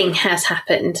that thing has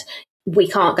happened. We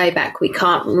can't go back. We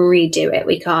can't redo it.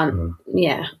 We can't.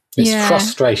 It's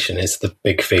frustration is the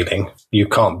big feeling. You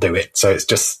can't do it, so it's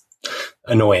just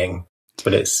annoying.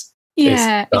 But it's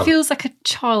it feels like a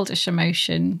childish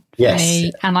emotion for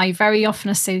me, and I very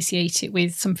often associate it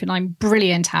with something I'm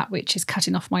brilliant at, which is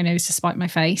cutting off my nose to spite my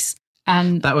face.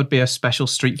 And that would be a special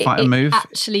Street Fighter move.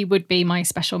 Actually, would be my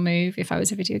special move if I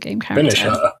was a video game character.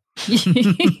 Finish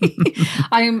her.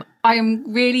 I am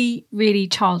really, really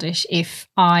childish if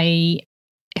I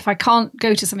can't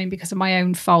go to something because of my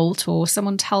own fault, or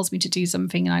someone tells me to do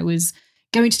something and I was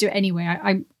going to do it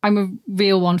anyway. I'm a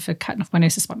real one for cutting off my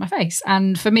nose to spite my face.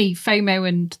 And for me, FOMO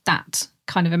and that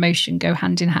kind of emotion go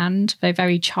hand in hand. They're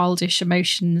very childish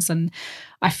emotions, and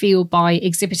I feel by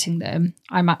exhibiting them,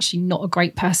 I'm actually not a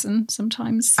great person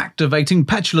sometimes. Activating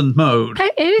petulant mode.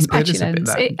 It is petulant.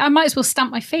 I might as well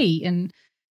stamp my feet and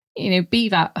be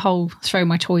that whole throw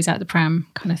my toys out the pram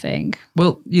kind of thing.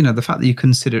 Well, the fact that you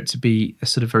consider it to be a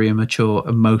sort of very immature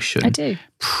emotion, I do,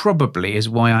 probably is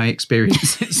why I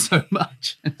experience it so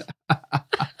much.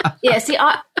 Yeah, see,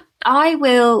 I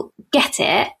will get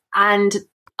it and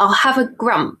I'll have a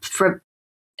grump for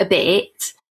a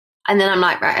bit, and then I'm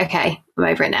like, right, okay, I'm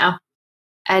over it now.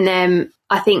 And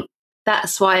I think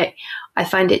that's why I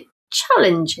find it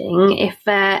challenging if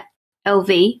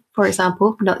LV, for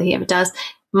example, not that he ever does,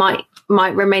 might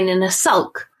remain in a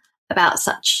sulk about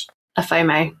such a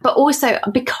FOMO. But also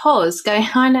because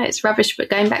I know it's rubbish, but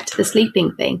going back to the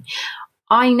sleeping thing,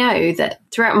 I know that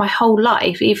throughout my whole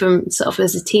life, even sort of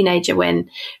as a teenager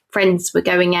when friends were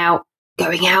going out,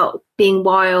 being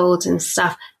wild and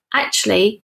stuff,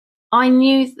 actually, I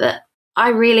knew that I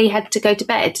really had to go to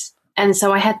bed. And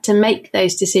so I had to make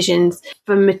those decisions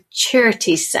for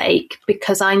maturity's sake,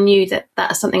 because I knew that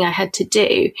that's something I had to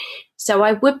do. So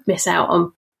I would miss out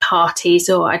on parties,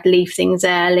 or I'd leave things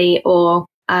early, or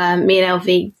me and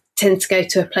LV tend to go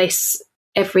to a place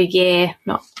every year,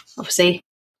 not obviously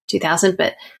 2000,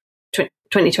 but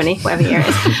 2020, whatever year it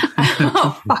is.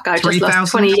 Oh, fuck, I just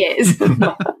lost 20 years.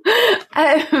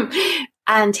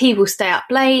 And he will stay up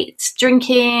late,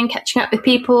 drinking, catching up with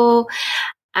people.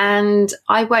 And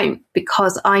I won't,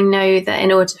 because I know that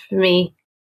in order for me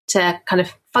to kind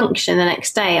of function the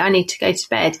next day, I need to go to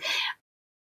bed.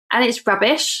 And it's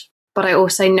rubbish, but I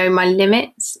also know my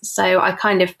limits. So I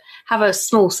kind of have a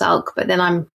small sulk, but then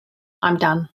I'm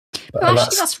done. But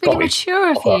actually, that's really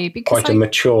mature of you. Because quite a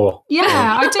mature.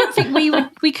 Yeah, I don't think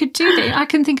we could do that. I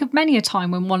can think of many a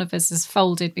time when one of us has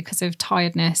folded because of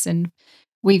tiredness, and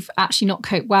we've actually not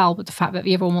coped well with the fact that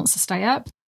the other one wants to stay up.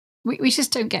 We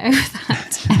just don't get over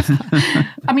that ever.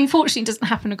 I mean, fortunately, it doesn't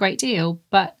happen a great deal,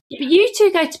 but you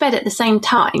two go to bed at the same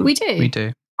time. We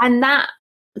do. And that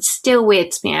still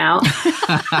weirds me out.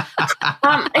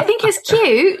 I think it's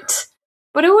cute,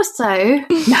 but also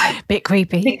no, bit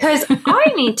creepy, because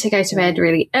I need to go to bed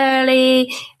really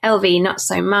early. LV not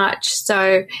so much.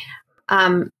 So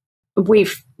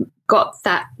we've got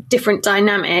that different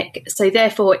dynamic. So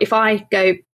therefore, if I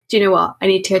go, do you know what? I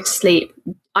need to go to sleep.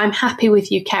 I'm happy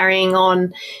with you carrying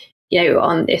on,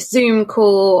 on this Zoom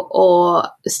call, or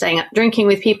staying up drinking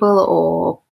with people,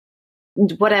 or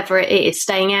whatever it is,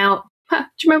 staying out. Do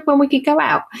you remember when we could go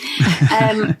out?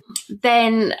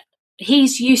 Then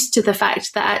he's used to the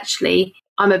fact that actually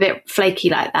I'm a bit flaky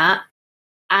like that.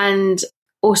 And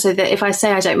also that if I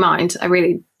say I don't mind, I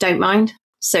really don't mind.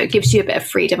 So it gives you a bit of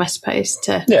freedom, I suppose,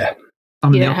 to... Yeah.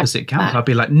 I'm the opposite camp. I'll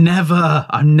be like, never.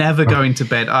 I'm never going to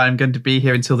bed. I'm going to be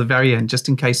here until the very end, just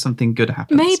in case something good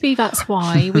happens. Maybe that's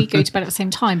why we go to bed at the same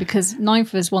time, because neither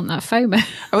of us want that FOMO.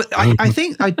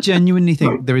 I genuinely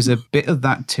think there is a bit of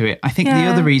that to it. I think the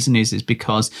other reason is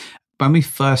because when we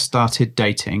first started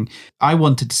dating, I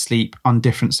wanted to sleep on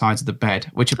different sides of the bed,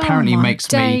 which apparently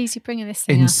makes me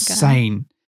insane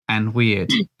and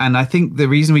weird. And I think the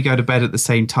reason we go to bed at the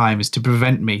same time is to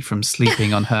prevent me from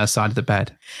sleeping on her side of the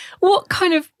bed. What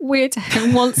kind of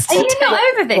weirdo wants to... Are you not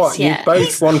over this yet? You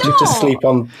both wanted to sleep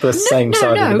on the same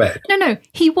side of the bed? No.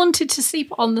 He wanted to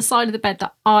sleep on the side of the bed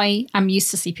that I am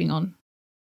used to sleeping on.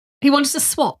 He wanted to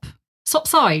swap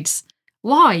sides.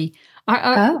 Why?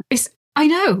 I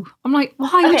know. I'm like,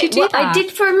 why would you do that? I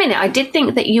did for a minute. I did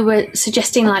think that you were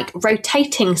suggesting like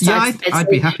rotating sides. Yeah, I'd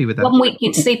be happy with that. One week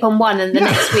you'd sleep on one, and the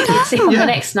next week you'd sleep on the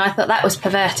next. And I thought that was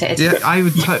perverted. Yeah, I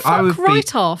would. I would right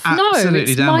be off. No, absolutely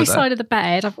it's down my with that. side of the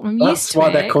bed. I'm used That's to why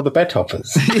it. they're called the bed hoppers.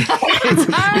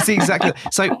 It's exactly.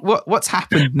 So what's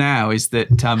happened now is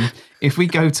that if we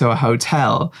go to a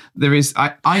hotel, there is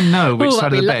I know which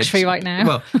side of the bed. Luxury right now.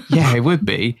 Well, yeah, it would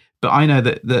be. But I know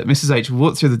that Mrs. H will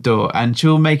walk through the door and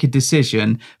she'll make a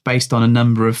decision based on a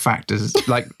number of factors.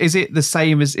 Like, is it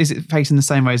facing the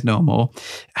same way as normal?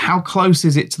 How close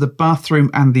is it to the bathroom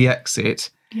and the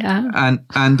exit? Yeah.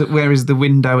 And where is the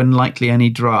window and likely any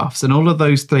drafts? And all of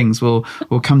those things will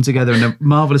come together in a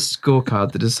marvellous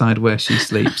scorecard to decide where she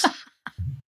sleeps.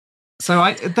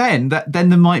 So then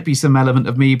there might be some element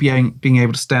of me being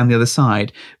able to stay on the other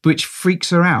side, which freaks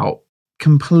her out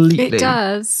completely. It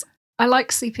does. I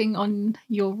like sleeping on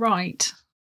your right.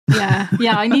 Yeah.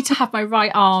 Yeah, I need to have my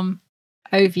right arm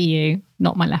over you,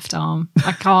 not my left arm.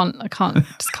 I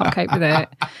just can't cope with it.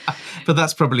 But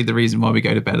that's probably the reason why we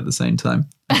go to bed at the same time,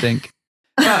 I think.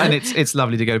 And it's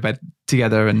lovely to go to bed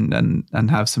together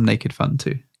and have some naked fun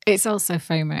too. It's also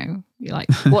FOMO. You're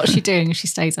like, what's she doing if she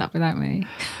stays up without me?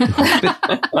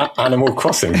 Animal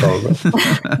Crossing, probably.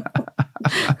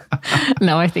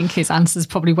 No, I think his answer's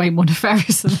probably way more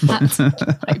nefarious than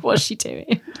that. Like, what's she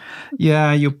doing?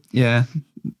 Yeah, the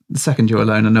second you're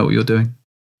alone, I know what you're doing.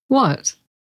 What?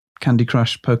 Candy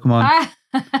Crush, Pokemon,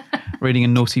 reading a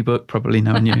naughty book, probably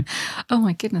knowing you. Oh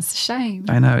my goodness, shame.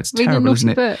 I know, it's reading terrible, a isn't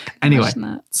it? book. Anyway,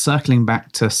 circling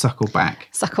back to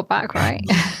Suckleback. Suckleback, right?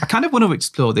 I kind of want to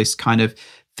explore this kind of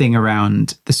thing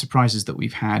around the surprises that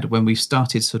we've had when we've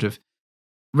started sort of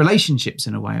relationships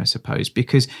in a way, I suppose,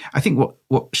 because I think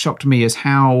what shocked me is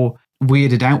how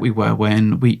weirded out we were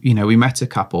when we met a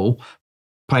couple,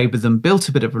 played with them, built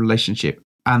a bit of a relationship,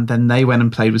 and then they went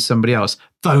and played with somebody else.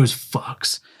 Those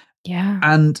fucks. Yeah.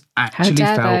 And actually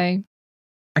felt, they?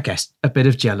 I guess, a bit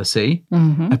of jealousy,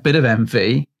 Mm-hmm. a bit of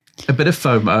envy, a bit of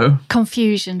FOMO.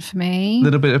 Confusion for me. A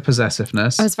little bit of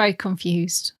possessiveness. I was very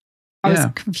confused. I was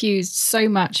confused so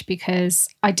much because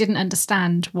I didn't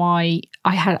understand why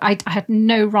I had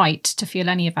no right to feel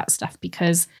any of that stuff,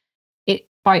 because it,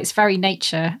 by its very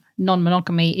nature,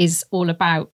 non-monogamy is all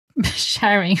about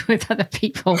sharing with other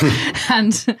people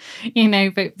and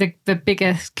the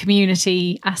bigger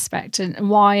community aspect. And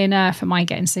why on earth am I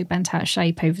getting so bent out of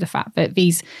shape over the fact that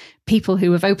these people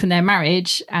who have opened their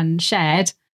marriage and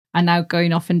shared are now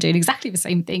going off and doing exactly the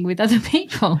same thing with other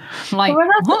people? Like,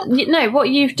 what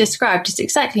you've described is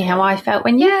exactly how I felt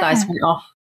when you guys went off.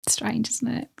 Strange, isn't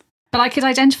it? But I could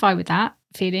identify with that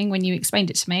feeling when you explained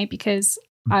it to me, because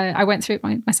I went through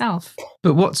it myself.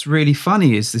 But what's really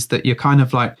funny is that you're kind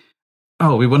of like,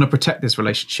 oh, we want to protect this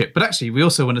relationship, but actually we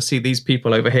also want to see these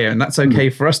people over here, and that's okay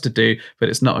for us to do, but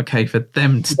it's not okay for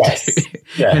them to do.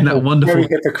 Yeah, and that wonderful, very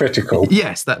hypocritical.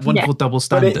 Yes, that wonderful double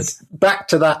standard. But it's back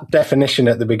to that definition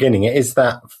at the beginning. It is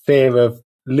that fear of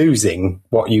losing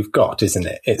what you've got, isn't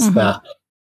it? It's that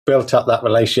built up that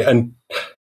relationship, and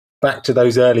back to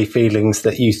those early feelings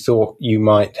that you thought you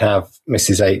might have,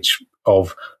 Mrs. H,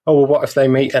 of, oh, well, what if they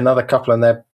meet another couple and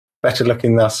they're better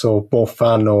looking than us, or more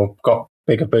fun, or got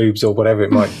bigger boobs, or whatever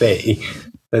it might be.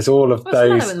 There's all of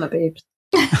those. What's the matter with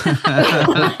my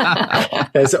boobs?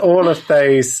 There's all of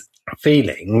those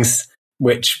feelings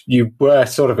which you were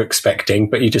sort of expecting,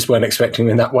 but you just weren't expecting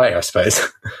in that way, I suppose.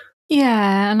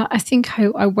 Yeah, and I think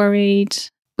I worried,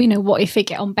 what if they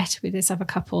get on better with this other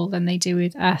couple than they do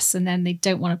with us, and then they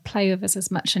don't want to play with us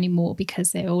as much anymore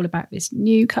because they're all about this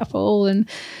new couple, and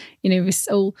this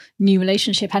all new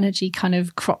relationship energy kind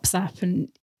of crops up, and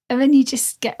then you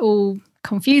just get all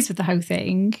confused with the whole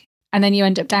thing, and then you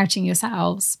end up doubting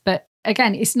yourselves. But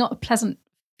again, it's not a pleasant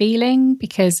feeling,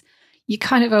 because you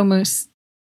kind of almost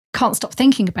can't stop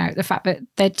thinking about the fact that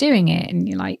they're doing it, and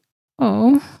you're like,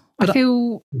 oh, I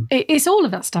feel it's all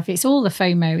of that stuff. It's all the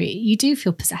FOMO. You do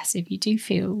feel possessive. You do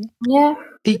feel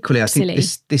equally. I silly.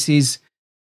 think this is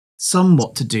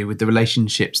somewhat to do with the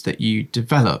relationships that you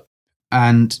develop,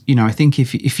 and I think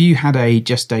if you had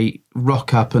just a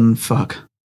rock up and fuck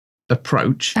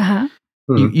approach,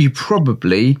 you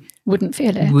probably wouldn't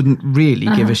feel it. Wouldn't really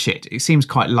give a shit. It seems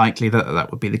quite likely that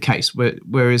would be the case.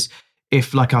 Whereas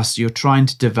if, like us, you're trying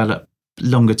to develop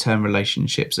longer term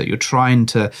relationships, that you're trying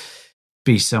to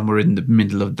be somewhere in the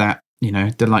middle of that,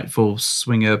 delightful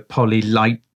swinger poly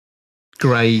light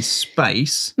grey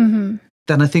space, then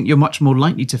I think you're much more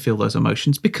likely to feel those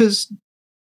emotions, because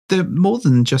they're more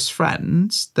than just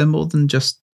friends. They're more than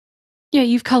just. Yeah,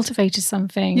 you've cultivated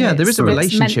something. Yeah, there is a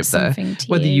relationship there.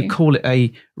 Whether you call it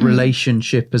a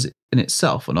relationship as in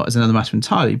itself or not is another matter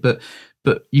entirely. But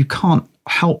you can't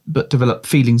help but develop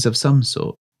feelings of some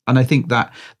sort. And I think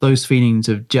that those feelings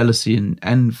of jealousy and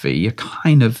envy are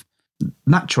kind of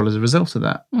natural as a result of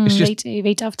that. It's just, they do.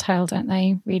 They dovetail, don't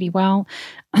they, really well?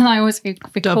 And I always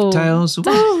recall dovetails.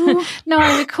 No,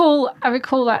 I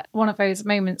recall that one of those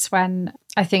moments when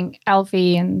I think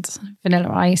LV and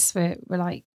Vanilla Ice were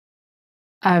like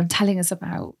telling us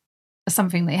about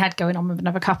something they had going on with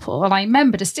another couple, and I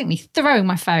remember distinctly throwing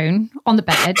my phone on the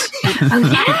bed in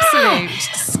absolute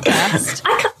disgust.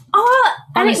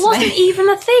 And it wasn't even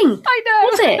a thing. I know.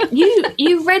 Was it?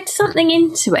 You read something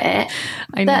into it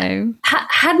I know.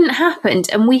 hadn't happened,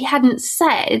 and we hadn't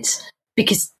said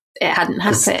because it hadn't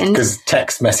happened. Because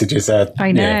text messages are.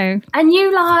 I know. And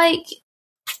you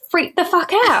freaked the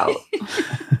fuck out.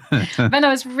 Then I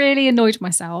was really annoyed with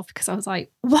myself because I was like,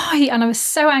 why? And I was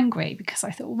so angry because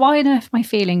I thought, why on earth am I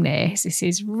feeling this? This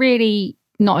is really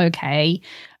not okay.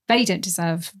 They don't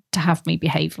deserve to have me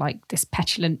behave like this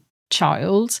petulant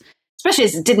child. Especially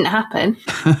as it didn't happen.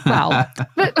 Well,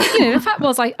 but the fact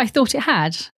was I thought it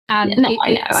had. And I know.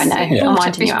 It brought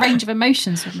up this range of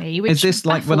emotions with me. Which is this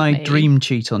like when I dream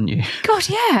cheat on you? God,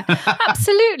 yeah,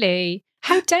 absolutely.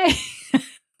 How dare you?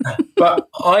 But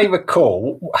I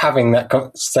recall having that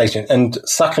conversation and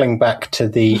suckling back to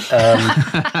the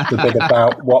bit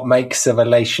about what makes a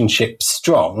relationship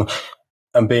strong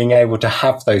and being able to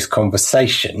have those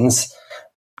conversations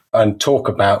and talk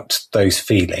about those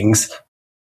feelings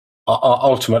are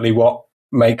ultimately what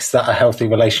makes that a healthy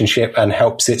relationship and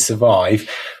helps it survive.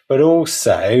 But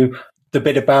also the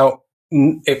bit about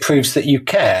it proves that you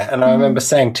care. And I remember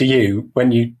saying to you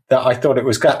that I thought it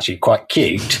was actually quite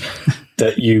cute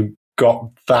that you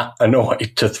got that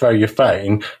annoyed to throw your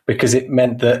phone because it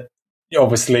meant that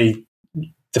obviously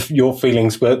your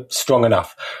feelings were strong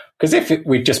enough. Because if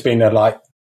we'd just been no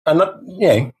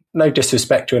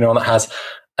disrespect to anyone that has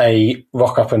a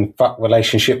rock up and fuck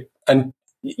relationship, and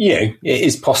it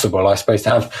is possible, I suppose, to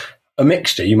have a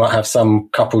mixture. You might have some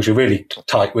couples you're really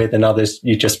tight with and others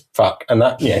you just fuck, and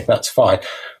that's fine.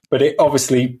 But it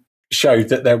obviously showed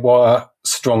that there were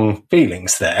strong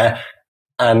feelings there.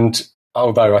 And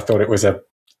although I thought it was a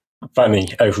funny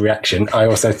overreaction, I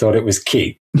also thought it was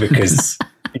cute because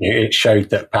it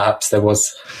showed that perhaps there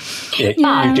was, you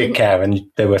did care and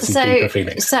there were some deeper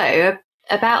feelings. So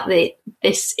about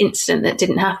this incident that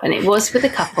didn't happen, it was with a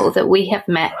couple that we have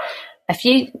met a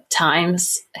few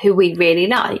times who we really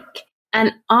like.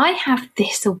 And I have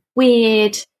this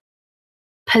weird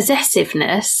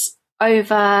possessiveness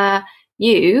over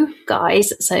you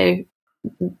guys, so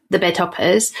the bed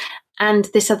hoppers, and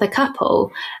this other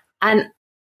couple. And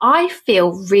I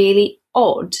feel really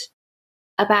odd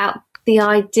about the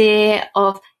idea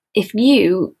of if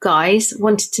you guys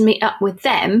wanted to meet up with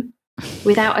them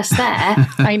without us there.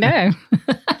 I know.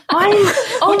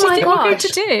 Oh my gosh. To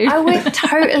do? I would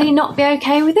totally not be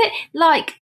okay with it.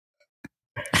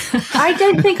 I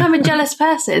don't think I'm a jealous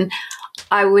person.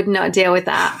 I would not deal with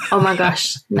that. Oh my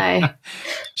gosh, no.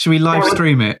 Should we live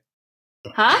stream it?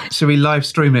 Huh? Should we live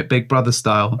stream it Big Brother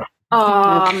style?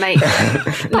 Oh, mate.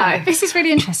 No. This is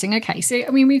really interesting. Okay, so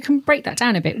we can break that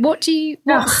down a bit. What's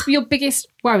your biggest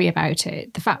worry about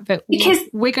it? The fact that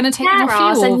we're going to take them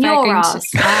off you, or and they're your going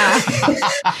ass.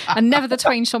 to, and never the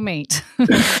twain shall meet.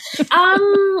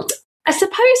 I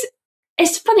suppose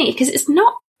it's funny because it's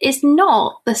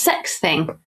not the sex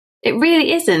thing. It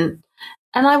really isn't.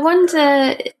 And I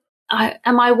wonder,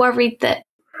 am I worried that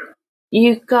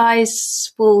you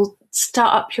guys will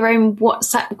start up your own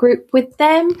WhatsApp group with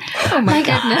them? Oh my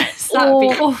goodness, that would be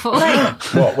awful.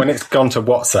 What, when it's gone to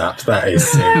WhatsApp, that is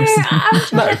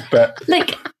serious. No, but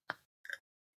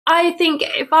I think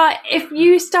if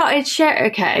you started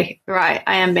sharing, okay, right,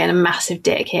 I am being a massive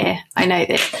dick here. I know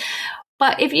this.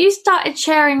 But if you started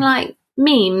sharing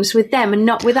memes with them and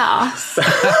not with us.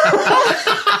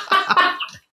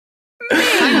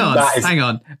 Hang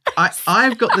on.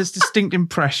 I've got this distinct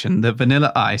impression that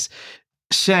Vanilla Ice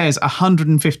shares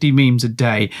 150 memes a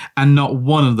day and not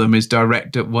one of them is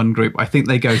direct at one group. I think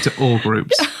they go to all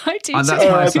groups. I do and that's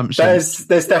my assumption. There's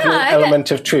definitely an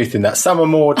element of truth in that. Some are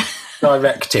more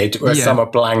directed, whereas some are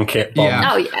blanket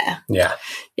bombed. Oh, yeah.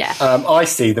 I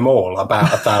see them all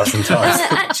about 1,000 times.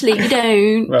 Actually, you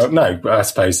don't. Well, no, I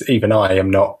suppose even I am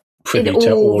not privy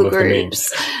to all of the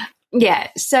memes. Yeah,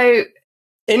 so...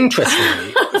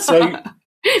 Interestingly, so...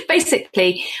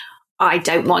 Basically... I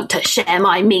don't want to share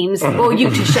my memes or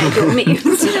you to share your memes.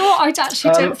 You know what? I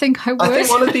actually don't think I would. I think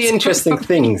one of the interesting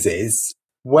things is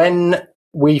when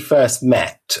we first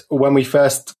met, when we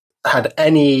first had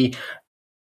any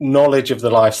knowledge of the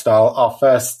lifestyle, our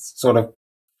first sort of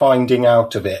finding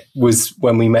out of it was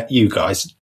when we met you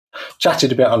guys.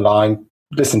 Chatted a bit online,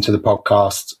 listened to the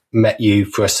podcast, met you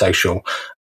for a social,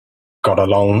 got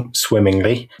along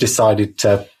swimmingly, decided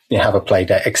to have a play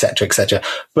date, etc., etc.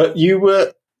 But you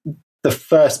were the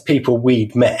first people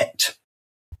we'd met.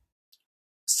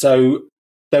 So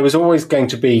there was always going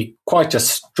to be quite a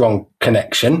strong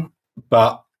connection,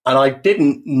 and I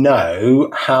didn't know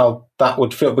how that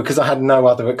would feel because I had no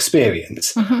other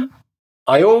experience. Mm-hmm.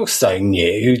 I also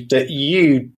knew that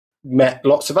you met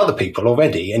lots of other people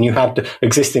already and you had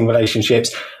existing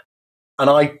relationships, and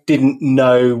I didn't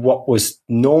know what was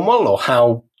normal or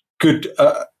how good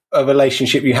a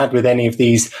relationship you had with any of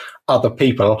these other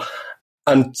people.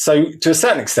 And so to a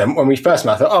certain extent, when we first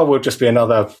met, I thought, we'll just be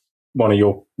another one of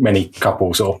your many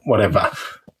couples or whatever.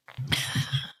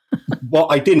 What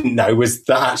I didn't know was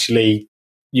that actually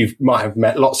you might have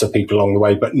met lots of people along the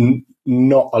way, but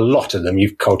not a lot of them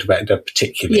you've cultivated a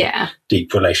particularly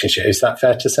deep relationship. Is that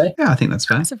fair to say? Yeah, I think that's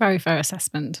fair. That's a very fair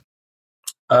assessment.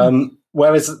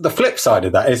 Whereas the flip side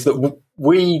of that is that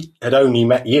we had only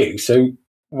met you. So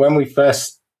when we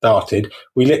first started,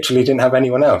 we literally didn't have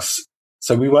anyone else.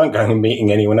 So we weren't going and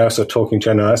meeting anyone else or talking to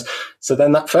anyone else. So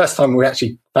then that first time we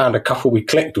actually found a couple we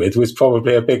clicked with was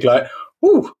probably a big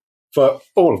ooh, for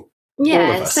all of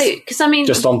us. So, because I mean,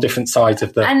 just on different sides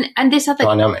of the and this other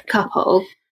dynamic couple,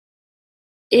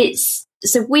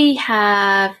 so we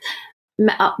have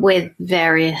met up with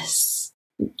various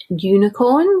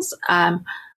unicorns, and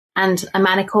a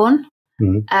manicorn,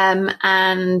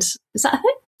 and is that a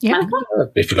thing? Yeah,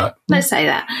 manicorn? If you like. Let's say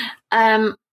that.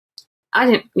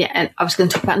 I was going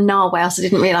to talk about narwhals. I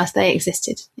didn't realise they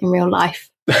existed in real life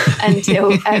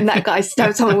until that guy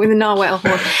stabbed someone with a narwhal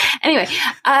horn. Anyway,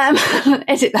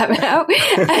 edit that bit out.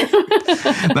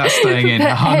 That's staying in,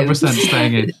 100%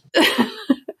 staying in.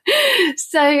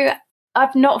 So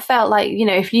I've not felt like,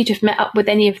 if you'd have met up with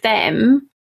any of them.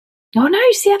 Oh no,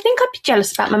 see, I think I'd be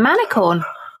jealous about my manicorn.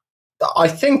 I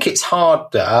think it's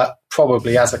harder,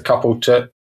 probably as a couple, to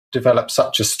develop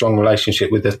such a strong relationship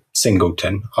with a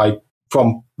singleton.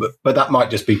 But that might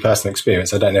just be personal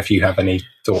experience. I don't know if you have any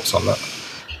thoughts on that.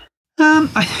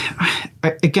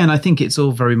 I think it's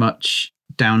all very much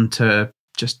down to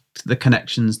just the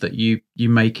connections that you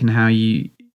make and how you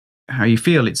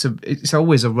feel. It's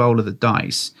always a roll of the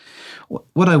dice.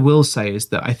 What I will say is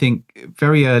that I think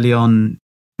very early on,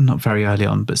 not very early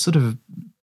on, but sort of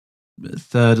a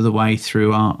third of the way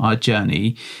through our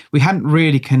journey, we hadn't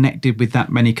really connected with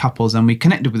that many couples, and we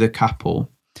connected with a couple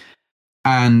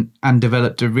and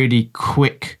developed a really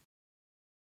quick,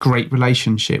 great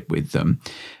relationship with them.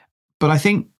 But I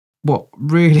think what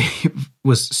really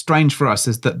was strange for us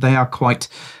is that they are quite,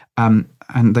 and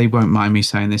they won't mind me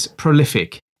saying this,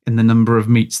 prolific in the number of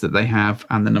meets that they have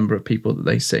and the number of people that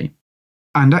they see.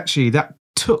 And actually that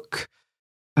took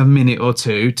a minute or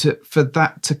two for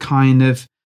that to kind of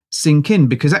sink in,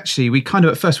 because actually we kind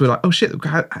of at first were like, oh shit,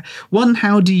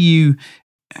 how do you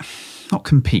not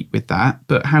compete with that,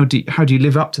 but how do you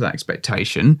live up to that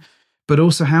expectation? But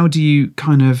also, how do you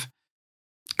kind of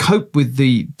cope with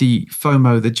the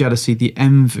FOMO, the jealousy, the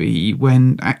envy,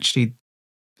 when actually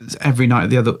every other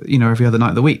night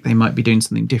of the week they might be doing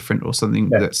something different or something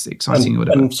that's exciting or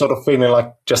whatever, and sort of feeling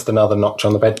like just another notch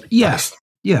on the bed. Yes,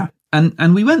 yeah,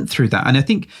 and we went through that, and I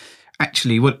think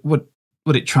actually what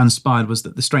it transpired was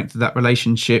that the strength of that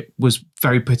relationship was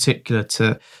very particular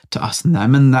to us and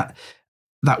them, and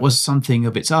that was something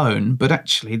of its own. But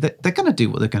actually, they're going to do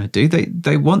what they're going to do.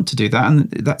 They want to do that, and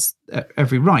that's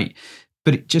every right.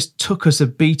 But it just took us a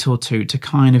beat or two to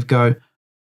kind of go,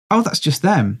 oh, that's just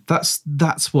them.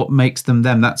 That's what makes them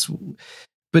them.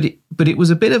 But it was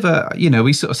a bit of a,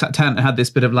 we sort of sat down and had this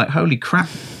bit of like, holy crap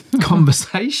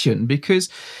conversation, because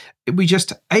we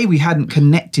hadn't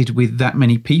connected with that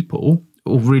many people,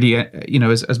 or really,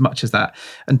 as much as that.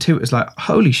 And two, it was like,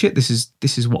 holy shit, this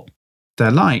is what they're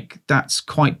like. That's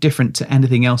quite different to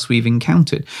anything else we've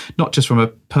encountered, not just from a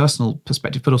personal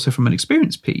perspective, but also from an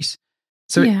experience piece.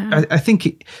 So I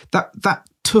think that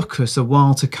took us a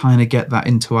while to kind of get that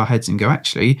into our heads and go,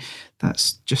 actually,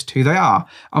 that's just who they are.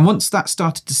 And once that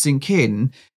started to sink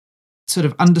in, sort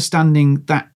of understanding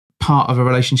that part of a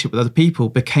relationship with other people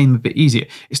became a bit easier.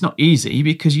 It's not easy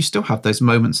because you still have those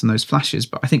moments and those flashes.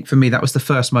 But I think for me, that was the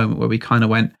first moment where we kind of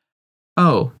went,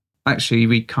 oh, actually,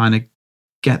 we kind of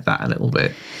get that a little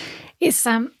bit. It's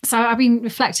so I've been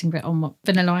reflecting a bit on what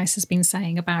Vanilla Ice has been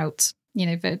saying about,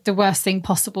 the worst thing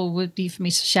possible would be for me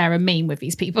to share a meme with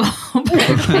these people. But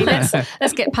okay,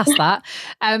 let's get past that.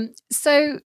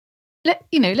 So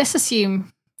let's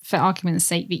assume, for argument's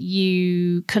sake, that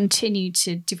you continue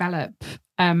to develop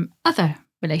other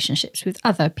relationships with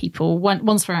other people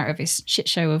once we're out of this shit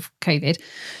show of COVID.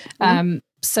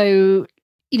 So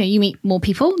you meet more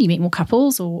people, you meet more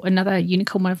couples, or another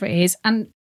unicorn, whatever it is, and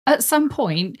at some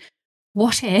point,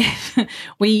 what if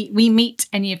we meet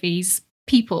any of these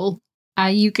people? Are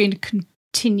you going to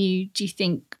continue, do you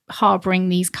think, harbouring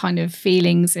these kind of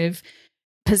feelings of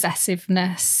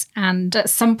possessiveness? And at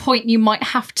some point you might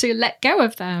have to let go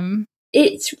of them.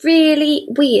 It's really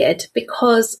weird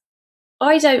because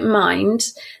I don't mind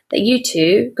that you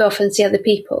two go off and see other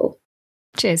people.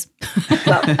 Cheers.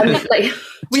 Well, I mean, like,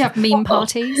 we have meme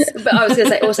parties. But I was going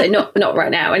to say also not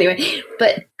right now anyway.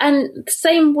 But and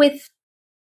same with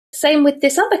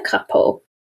this other couple.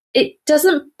 It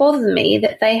doesn't bother me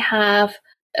that they have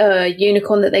a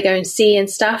unicorn that they go and see and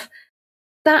stuff.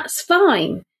 That's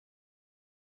fine.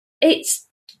 It's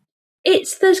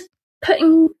the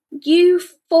putting you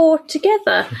four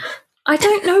together. I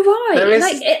don't know why.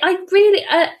 I really,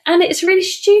 and it's really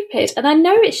stupid, and I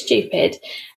know it's stupid,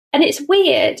 and it's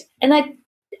weird, and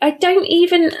I don't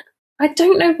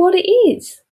know what it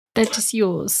is. They're just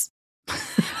yours.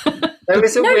 There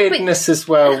is a weirdness as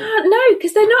well. No,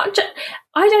 because they're not.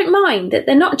 I don't mind that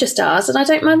they're not just ours, and I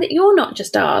don't mind that you're not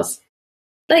just ours.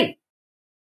 Like,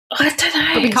 I don't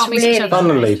know. But we can't meet each other.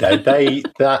 Funnily though,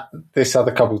 this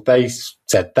other couple, they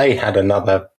said they had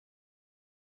another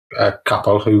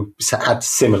couple who had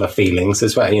similar feelings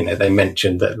as well. You know, they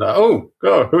mentioned that, like, oh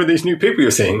God, who are these new people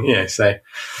you're seeing? Yeah, so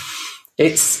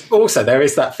it's also, there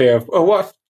is that fear of, oh, what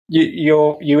if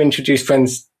you introduce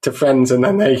friends to friends and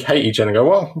then they hate each other and go,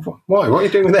 well, why? What are you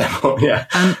doing with them? Yeah.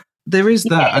 And there is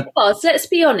that. Yeah, because let's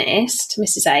be honest,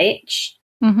 Mrs. H.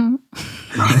 Mm-hmm.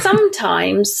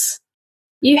 Sometimes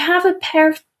you have a pair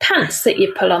of pants that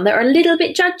you pull on that are a little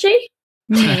bit judgy.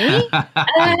 Me?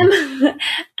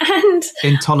 And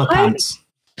intolerance.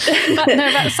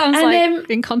 That sounds like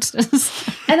incontinence.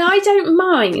 And I don't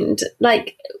mind.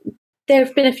 Like, there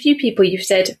have been a few people you've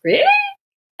said, really?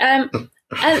 And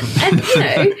you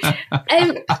know,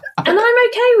 and I'm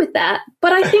okay with that.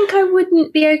 But I think I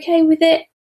wouldn't be okay with it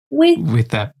with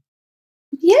them.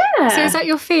 Yeah. So is that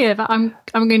your fear that I'm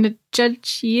going to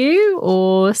judge you,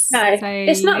 or no? Say...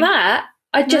 It's not that.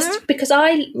 I just because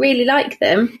I really like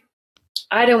them,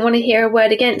 I don't want to hear a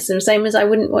word against them. Same as I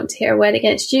wouldn't want to hear a word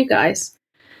against you guys.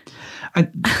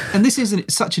 And this is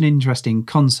such an interesting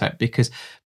concept, because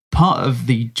part of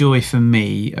the joy for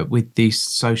me with these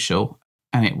social,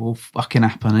 and it will fucking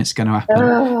happen, it's going to happen.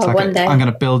 Oh, like one day. I'm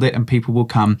going to build it and people will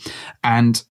come.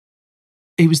 And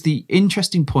it was the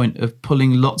interesting point of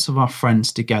pulling lots of our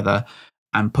friends together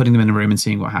and putting them in a room and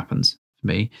seeing what happens. For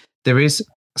me, there is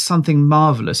something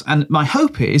marvelous, and my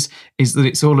hope is that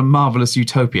it's all a marvelous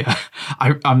utopia.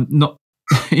 I'm not,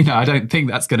 I don't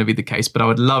think that's going to be the case, but I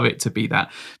would love it to be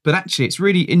that. But actually, it's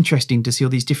really interesting to see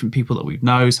all these different people that we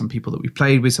know, some people that we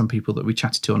played with, some people that we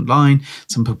chatted to online,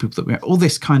 some people that we all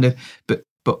this kind of, but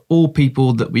all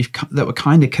people that that were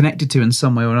kind of connected to in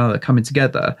some way or another, coming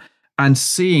together and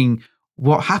seeing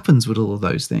what happens with all of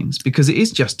those things, because it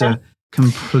is just a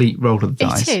complete roll of the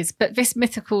dice. It is, but this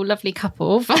mythical, lovely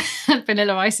couple,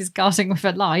 Vanilla Ice is guarding with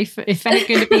her life. If they're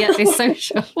going to be at this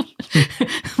social,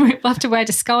 we'll have to wear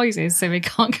disguises so we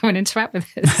can't go and interact with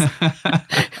us.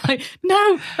 Like,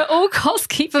 no, at all costs,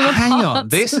 keep them apart. Hang on,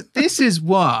 this is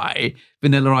why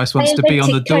Vanilla Ice wants to be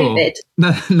on the door. COVID. No,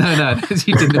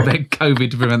 you didn't invent COVID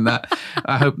to prevent that.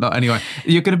 I hope not. Anyway,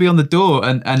 you're going to be on the door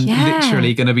and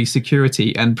literally going to be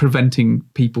security and preventing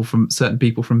certain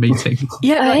people from meeting.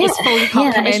 Yeah, it's full. You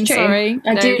can't come in. True. Sorry,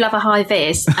 I do love a high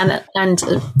vis and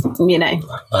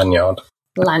lanyard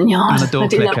and a door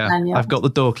clicker. I've got the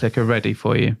door clicker ready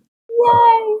for you.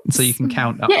 Yay! So you can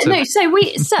count up. Yeah, no. So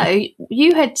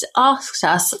you had asked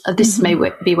us. This may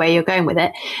be where you're going with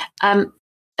it.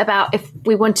 About if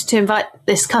we wanted to invite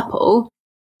this couple,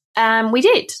 we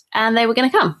did, and they were going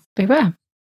to come. They were,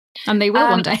 and they will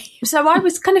one day. So I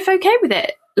was kind of okay with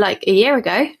it, like a year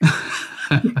ago.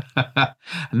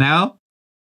 Now,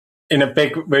 in a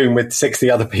big room with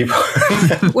 60 other people.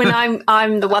 When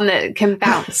I'm the one that can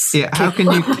bounce. Yeah, how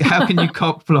can you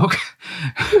cock block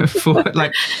for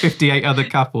like 58 other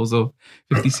couples or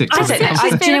 56 other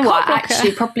couples? Do you know what?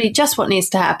 Actually, probably just what needs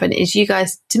to happen is you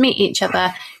guys to meet each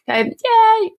other. Go,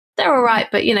 yeah, they're all right,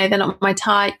 but they're not my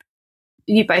type.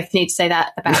 You both need to say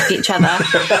that about each other,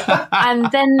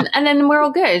 and then we're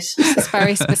all good. It's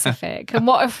very specific. And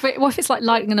what if it's like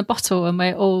lightning in a bottle, and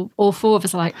we're all four of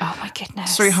us are like, oh my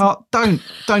goodness, sweetheart, don't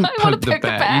poke the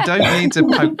bear. You don't need to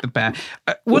poke the bear.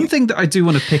 One thing that I do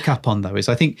want to pick up on though is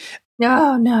I think.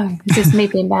 No, this is me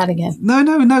being bad again.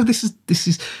 No. This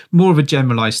is more of a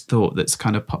generalized thought that's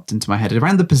kind of popped into my head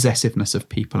around the possessiveness of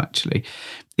people. Actually,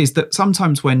 is that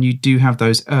sometimes when you do have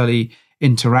those early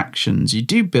interactions, you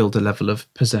do build a level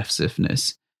of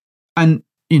possessiveness, and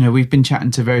we've been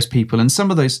chatting to various people, and some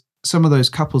of those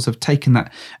couples have taken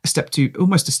that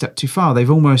almost a step too far. They've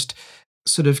almost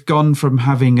sort of gone from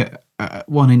having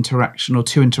one interaction or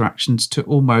two interactions to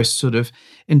almost sort of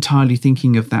entirely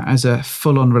thinking of that as a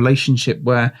full-on relationship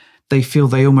where they feel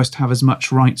they almost have as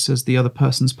much rights as the other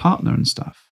person's partner and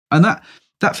stuff. And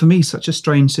that for me is such a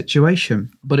strange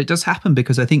situation. But it does happen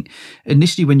because I think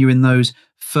initially when you're in those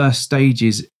first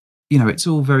stages, it's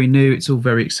all very new, it's all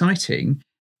very exciting,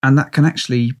 and that can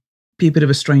actually be a bit of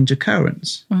a strange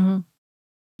occurrence. Mm-hmm.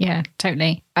 Yeah,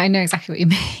 totally. I know exactly what you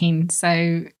mean.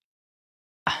 So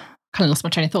kind of lost my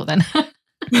train of thought then.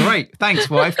 Great, thanks,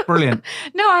 wife. Brilliant.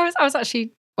 No, I was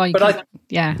actually. Well,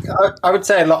 I would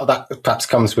say a lot of that perhaps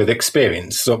comes with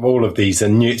experience. So all of these are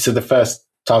new. So the first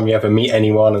time you ever meet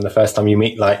anyone, and the first time you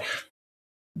meet like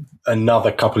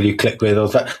another couple you click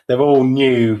with, they're all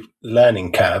new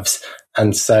learning curves,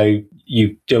 and so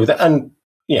you deal with it. And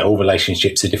all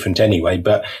relationships are different anyway,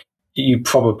 but you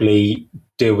probably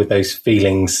deal with those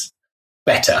feelings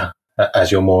better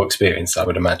as you're more experienced, I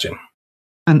would imagine.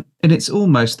 And it's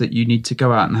almost that you need to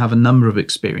go out and have a number of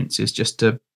experiences just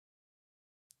to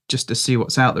see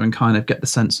what's out there and kind of get the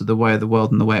sense of the way of the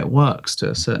world and the way it works to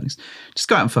a certain extent. Just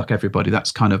go out and fuck everybody.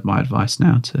 That's kind of my advice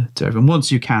now to everyone.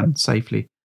 Once you can safely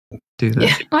do that.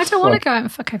 Yeah. I don't want to go out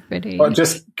and fuck everybody. Well,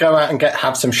 just go out and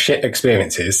have some shit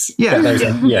experiences. Yeah. Get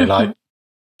those, like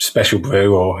special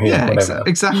brew or whatever.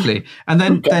 Exactly. And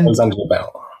then those under your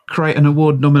belt. Create an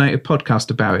award-nominated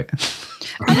podcast about it.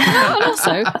 And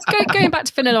also, going back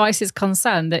to Vanilla Ice's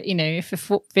concern that, if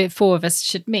the four of us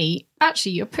should meet,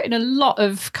 actually you're putting a lot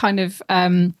of kind of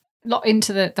lot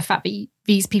into the fact that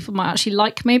these people might actually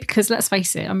like me, because let's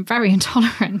face it, I'm very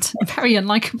intolerant and very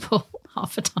unlikable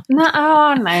half the time.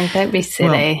 No, don't be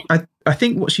silly. Well, I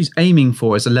think what she's aiming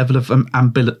for is a level of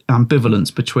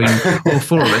ambivalence between all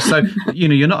four of us. So,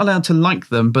 you're not allowed to like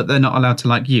them, but they're not allowed to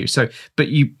like you. So, but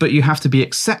you have to be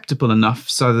acceptable enough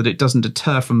so that it doesn't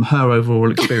deter from her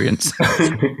overall experience.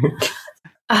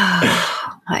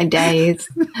 Oh, my days.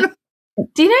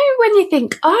 Do you know when you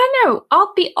think, no,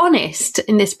 I'll be honest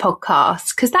in this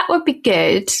podcast because that would be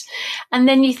good. And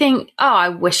then you think, I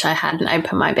wish I hadn't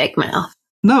opened my big mouth.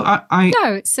 No,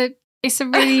 No, it's a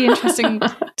really interesting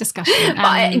discussion.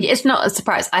 But it's not a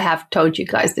surprise. I have told you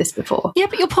guys this before. Yeah,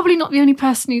 but you're probably not the only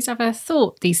person who's ever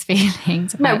thought these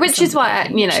feelings. No, which is why,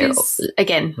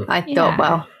 again, I thought,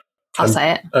 well, I'll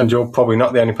say it. And you're probably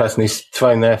not the only person who's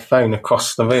thrown their phone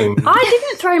across the room. I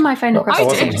didn't throw my phone across the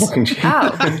room.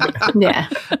 Oh, yeah.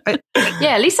 Yeah,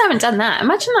 at least I haven't done that.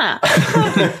 Imagine that.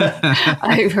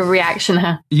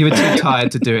 Overreaction. You were too tired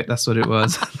to do it. That's what it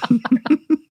was.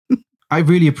 I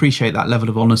really appreciate that level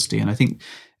of honesty. And I think,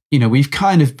 we've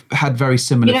kind of had very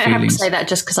similar feelings. You don't have to say that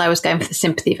just because I was going for the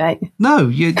sympathy vote. No,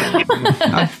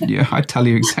 I tell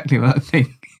you exactly what I think.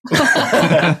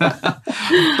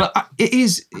 But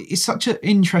it's such an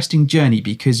interesting journey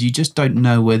because you just don't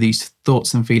know where these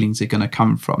thoughts and feelings are going to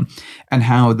come from and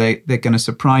how they're going to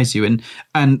surprise you.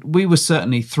 And we were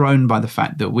certainly thrown by the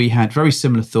fact that we had very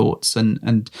similar thoughts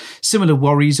and similar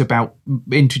worries about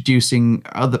introducing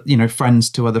other,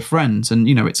 friends to other friends. And,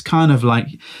 it's kind of like,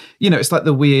 it's like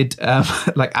the weird,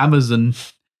 like Amazon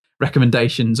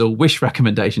recommendations or Wish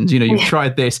recommendations. You've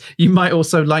tried this, you might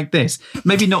also like this.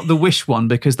 Maybe not the Wish one,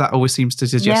 because that always seems to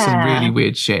suggest some really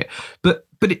weird shit. But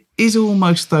it is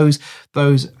almost those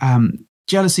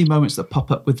jealousy moments that pop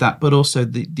up with that, but also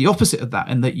the opposite of that,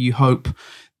 and that you hope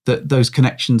that those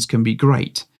connections can be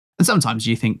great. And sometimes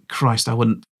you think, Christ, I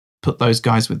wouldn't put those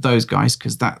guys with those guys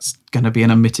because that's going to be an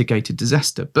unmitigated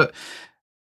disaster. But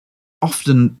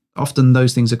often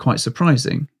those things are quite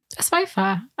surprising. That's very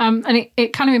fair. And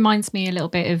it kind of reminds me a little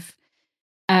bit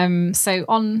of, so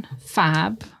on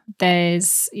Fab,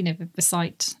 there's, the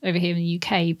site over here in the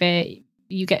UK, but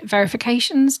you get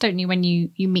verifications, don't you, when you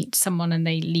meet someone and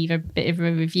they leave a bit of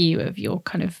a review of your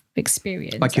kind of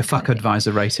experience. Like your fuck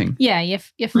advisor rating. Yeah,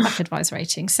 your fuck advisor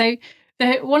rating. So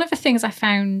one of the things I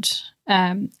found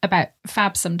about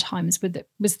Fab sometimes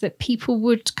was that people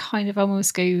would kind of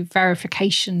almost go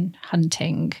verification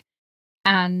hunting.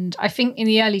 And I think in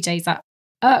the early days that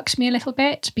irked me a little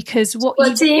bit, because what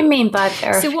do you mean by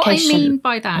verification? So what I mean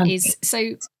by that is,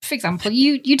 so for example,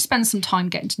 you'd spend some time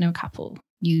getting to know a couple.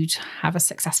 You'd have a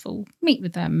successful meet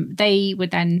with them. They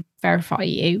would then verify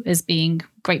you as being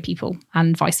great people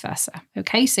and vice versa.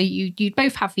 Okay, so you'd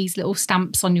both have these little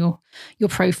stamps on your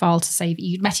profile to say that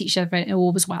you'd met each other and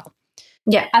all was well.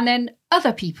 Yeah. And then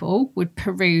other people would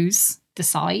peruse the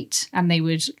site and they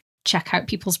would check out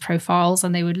people's profiles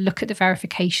and they would look at the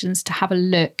verifications to have a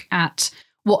look at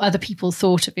what other people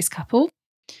thought of this couple.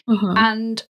 Mm-hmm.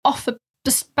 And off the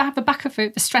have the back of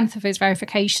the strength of those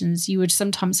verifications, you would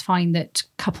sometimes find that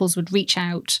couples would reach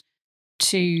out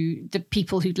to the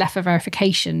people who'd left a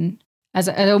verification as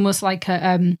almost like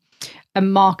a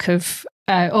mark of,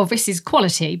 this is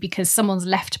quality because someone's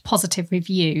left a positive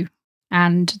review.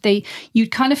 And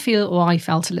you'd kind of feel, or I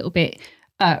felt a little bit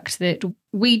irked that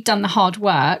we'd done the hard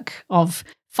work of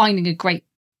finding a great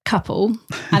couple,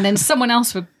 and then someone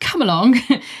else would come along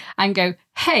and go,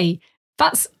 hey,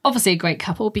 that's obviously a great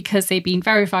couple because they've been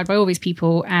verified by all these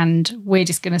people, and we're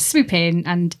just going to swoop in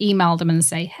and email them and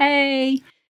say, hey.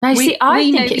 I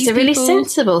think it's a really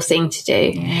sensible thing to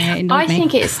do. Yeah, I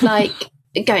think it's like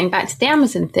going back to the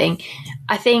Amazon thing.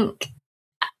 I think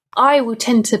I will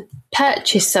tend to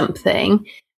purchase something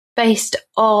based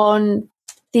on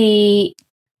the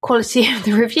quality of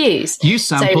the reviews. You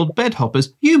sampled bed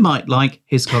hoppers. You might like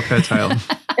HisCockHerTail.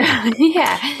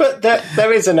 Yeah. But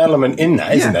there is an element in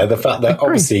that, isn't there? The fact that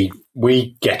obviously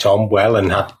we get on well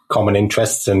and have common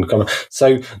interests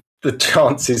so the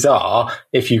chances are,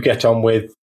 if you get on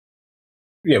with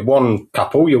one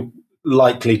couple, you're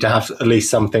likely to have at least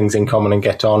some things in common and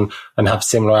get on and have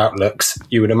similar outlooks,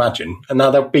 you would imagine. And now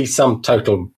there'll be some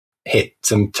total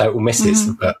hits and total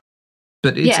misses, but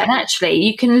and actually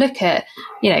you can look at,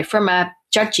 from a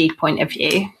judgy point of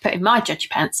view, putting my judgy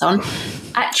pants on,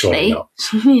 actually,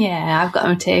 yeah, I've got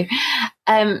them too.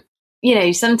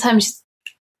 Sometimes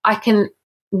I can,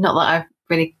 not that I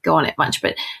really go on it much,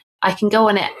 but I can go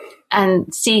on it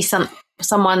and see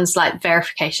someone's like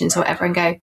verifications or whatever and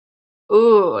go,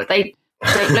 ooh, they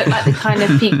don't look like the kind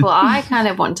of people I kind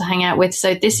of want to hang out with.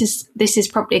 So this is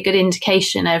probably a good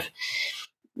indication of,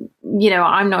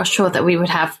 I'm not sure that we would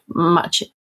have much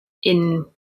in.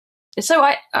 So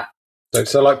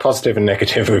So like positive and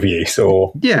negative reviews,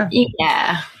 or yeah.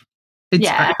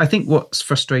 I think what's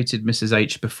frustrated Mrs.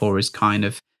 H before is kind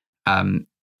of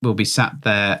we'll be sat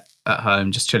there at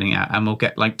home just chilling out, and we'll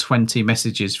get like 20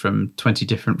 messages from 20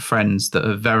 different friends that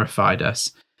have verified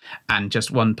us, and just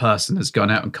one person has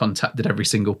gone out and contacted every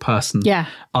single person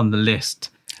on the list,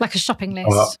 like a shopping list.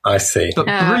 Oh, I see. But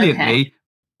brilliantly,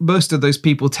 most of those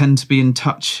people tend to be in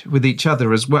touch with each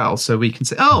other as well, so we can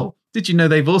say, oh, did you know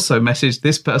they've also messaged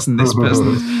this person, this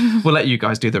person? We'll let you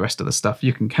guys do the rest of the stuff.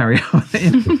 You can carry on.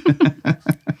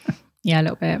 Yeah, a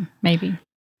little bit, maybe.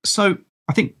 So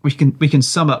I think we can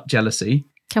sum up jealousy.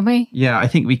 Can we? Yeah, I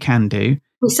think we can do.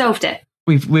 We solved it.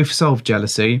 We've solved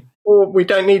jealousy. Well, we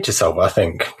don't need to solve it, I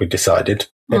think. We decided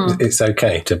it's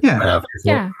okay to have.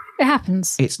 Yeah, it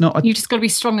happens. It's not. You just got to be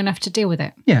strong enough to deal with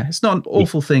it. Yeah, it's not an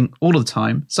awful thing all of the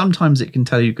time. Sometimes it can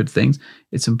tell you good things.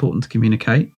 It's important to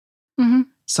communicate. Mm-hmm.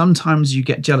 Sometimes you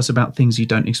get jealous about things you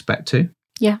don't expect to.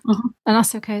 Yeah, and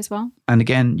that's okay as well. And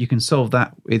again, you can solve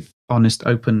that with honest,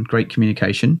 open, great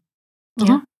communication.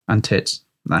 Yeah. And tits.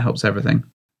 That helps everything.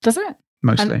 Does it?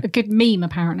 Mostly. And a good meme,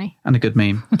 apparently. And a good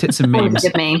meme. Tits and memes. A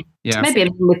good meme. Yeah. Maybe a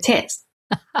meme with tits.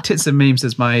 Tits and Memes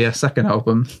is my second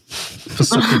album for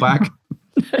Suckleback.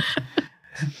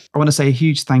 I want to say a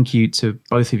huge thank you to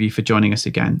both of you for joining us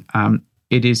again.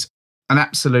 It is an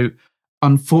absolute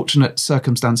unfortunate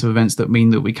circumstance of events that mean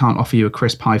that we can't offer you a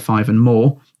crisp high five and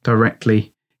more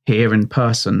directly here in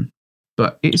person.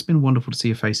 But it has been wonderful to see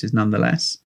your faces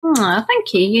nonetheless. Oh,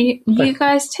 thank you. You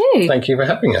guys too. Thank you for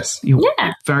having us. You're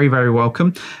very, very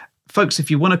welcome. Folks,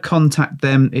 if you want to contact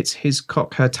them, it's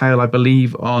HisCockHerTail, I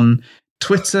believe, on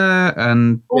Twitter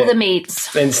and all the meets.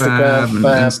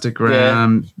 Instagram.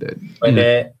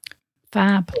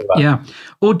 Fab. Yeah.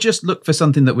 Or just look for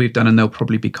something that we've done and they'll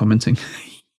probably be commenting.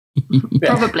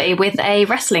 Probably with a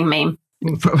wrestling meme.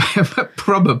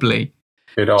 Probably.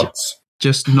 Good odds.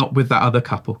 Just not with that other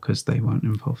couple because they won't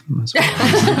involve them as well.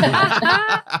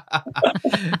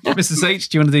 Mrs. H,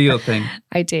 do you want to do your thing?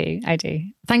 I do.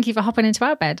 Thank you for hopping into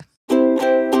our bed.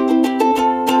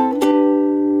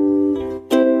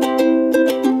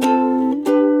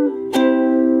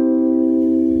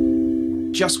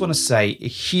 Just want to say a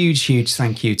huge, huge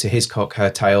thank you to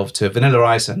HisCockHerTail, to Vanilla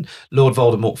Ice and Lord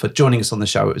Voldemort for joining us on the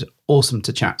show. It was awesome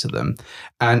to chat to them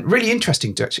and really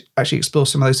interesting to actually explore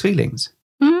some of those feelings.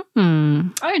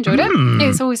 I enjoyed it.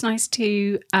 It's always nice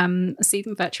to see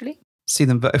them virtually. See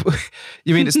them?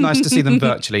 You mean it's nice to see them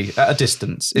virtually at a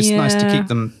distance? It's nice to keep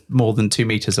them more than 2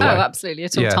 meters away. Oh, absolutely,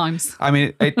 at all times. I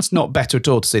mean, it's not better at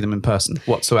all to see them in person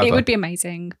whatsoever. It would be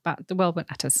amazing, but the world won't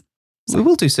let us. So. We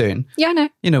will do soon. Yeah, I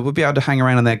know. We'll be able to hang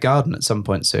around in their garden at some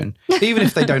point soon. Even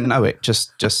if they don't know it,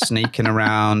 just sneaking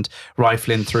around,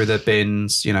 rifling through the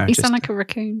bins, You sound like a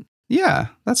raccoon. Yeah,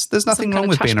 there's nothing wrong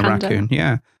with being a raccoon.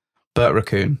 Yeah. Bert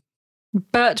Raccoon.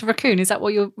 Bert Raccoon, is that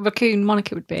what your raccoon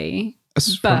moniker would be?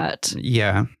 Bert.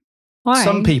 Yeah. Why?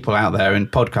 Some people out there in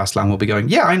podcast land will be going,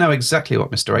 yeah, I know exactly what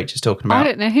Mr. H is talking about. I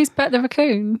don't know. Who's Bert the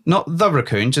Raccoon? Not the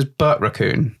raccoon, just Bert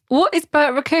Raccoon. What is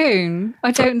Bert Raccoon?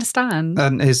 I don't understand.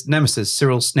 And his nemesis,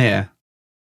 Cyril Sneer.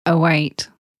 Oh, wait.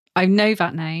 I know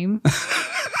that name,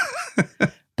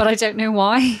 but I don't know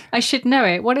why. I should know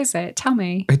it. What is it? Tell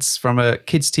me. It's from a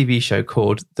kids' TV show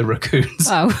called The Raccoons.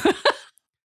 Oh.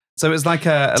 So it was like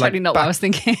a... Totally not what I was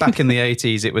thinking. Back in the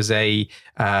 80s, it was a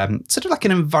sort of like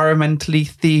an environmentally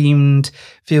themed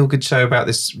feel-good show about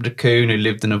this raccoon who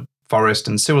lived in a forest,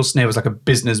 and Cyril Sneer was like a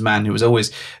businessman who was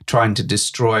always trying to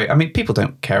destroy... I mean, people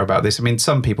don't care about this. I mean,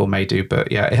 some people may do,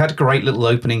 but yeah, it had a great little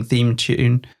opening theme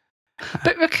tune.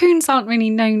 But raccoons aren't really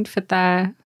known for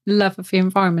their love of the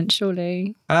environment,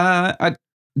 surely.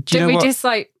 Do we what? just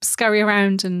like scurry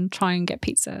around and try and get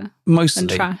pizza? Mostly. And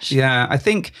trash. Yeah, I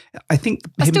think I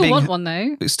still want one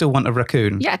though. You still want a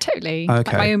raccoon? Yeah, totally. Okay.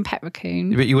 Like my own pet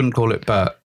raccoon. But you wouldn't call it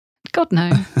Bert? God, no.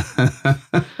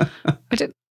 I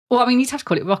don't. Well, I mean, you'd have to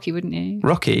call it Rocky, wouldn't you?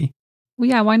 Rocky? Well,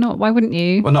 yeah, why not? Why wouldn't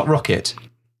you? Well, not Rocket.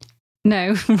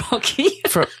 No, Rocky.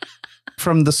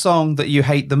 From the song that you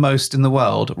hate the most in the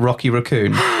world, Rocky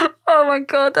Raccoon. Oh my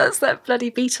God, that's that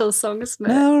bloody Beatles song, isn't it?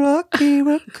 Now Rocky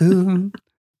Raccoon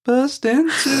burst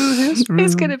into his room.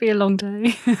 It's going to be a long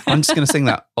day. I'm just going to sing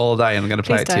that all day and I'm going to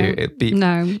play Please it to you.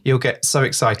 No. You'll get so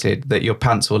excited that your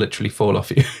pants will literally fall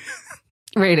off you.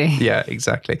 Really? Yeah,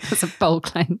 exactly. That's a bold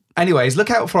claim. Anyways,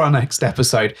 look out for our next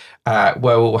episode where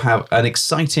we'll have an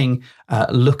exciting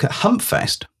look at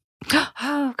Humpfest.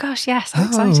 Oh gosh, yes, how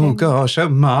exciting. Oh gosh, oh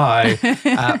my.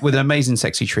 With an amazing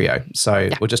sexy trio. So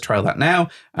we'll just trail that now.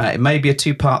 It may be a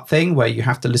 2-part thing where you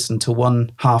have to listen to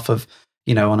one half of,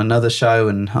 on another show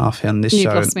and half on this show.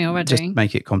 You've lost me already. Just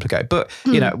make it complicated. But,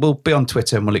 we'll be on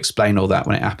Twitter and we'll explain all that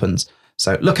when it happens.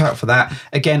 So look out for that.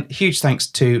 Again, huge thanks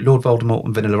to Lord Voldemort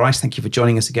and Vanilla Ice. Thank you for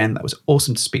joining us again. That was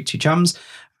awesome to speak to you, chums,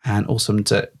 and awesome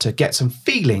to get some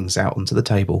feelings out onto the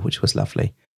table, which was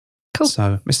lovely. Cool.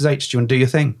 So, Mrs. H, do you want to do your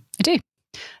thing? I do.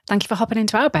 Thank you for hopping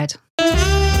into our bed.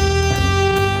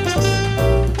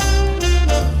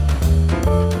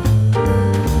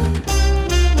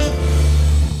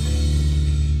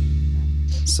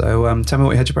 So, tell me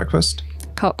what you had for breakfast.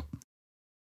 Cock.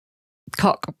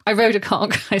 I rode a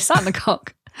cock. I sat in the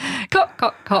cock. Cock.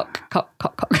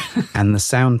 And the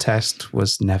sound test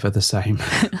was never the same.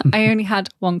 I only had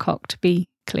one cock, to be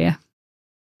clear.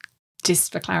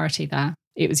 Just for clarity there.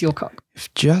 It was your cock.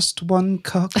 If just one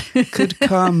cock could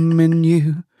come in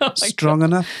you, strong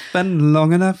enough and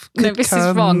long enough could No, this come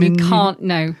is wrong. You in can't,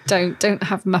 no. Don't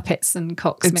have Muppets and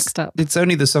cocks mixed up. It's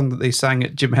only the song that they sang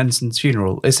at Jim Henson's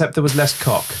funeral, except there was less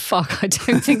cock. Fuck, I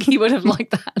don't think he would have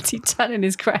liked that. He'd turn in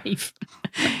his grave.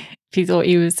 If he thought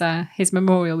he was his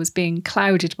memorial was being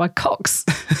clouded by cocks.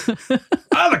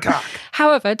 Other cock!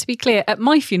 However, to be clear, at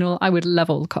my funeral, I would love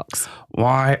all the cocks.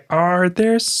 Why are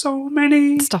there so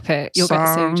many Stop it. You'll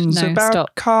get sued. songs No, about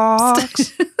stop.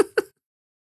 cocks?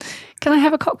 Can I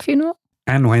have a cock funeral?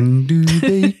 And when do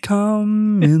they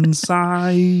come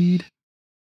inside?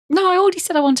 No, I already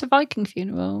said I want a Viking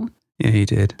funeral. Yeah, you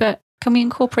did. But can we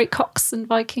incorporate cocks and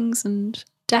Vikings and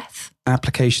death?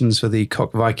 Applications for the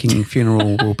Cock Viking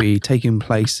funeral will be taking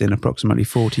place in approximately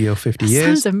 40 or 50 years.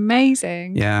 Sounds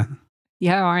amazing. Yeah.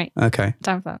 Yeah, all right. Okay.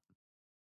 Down for that.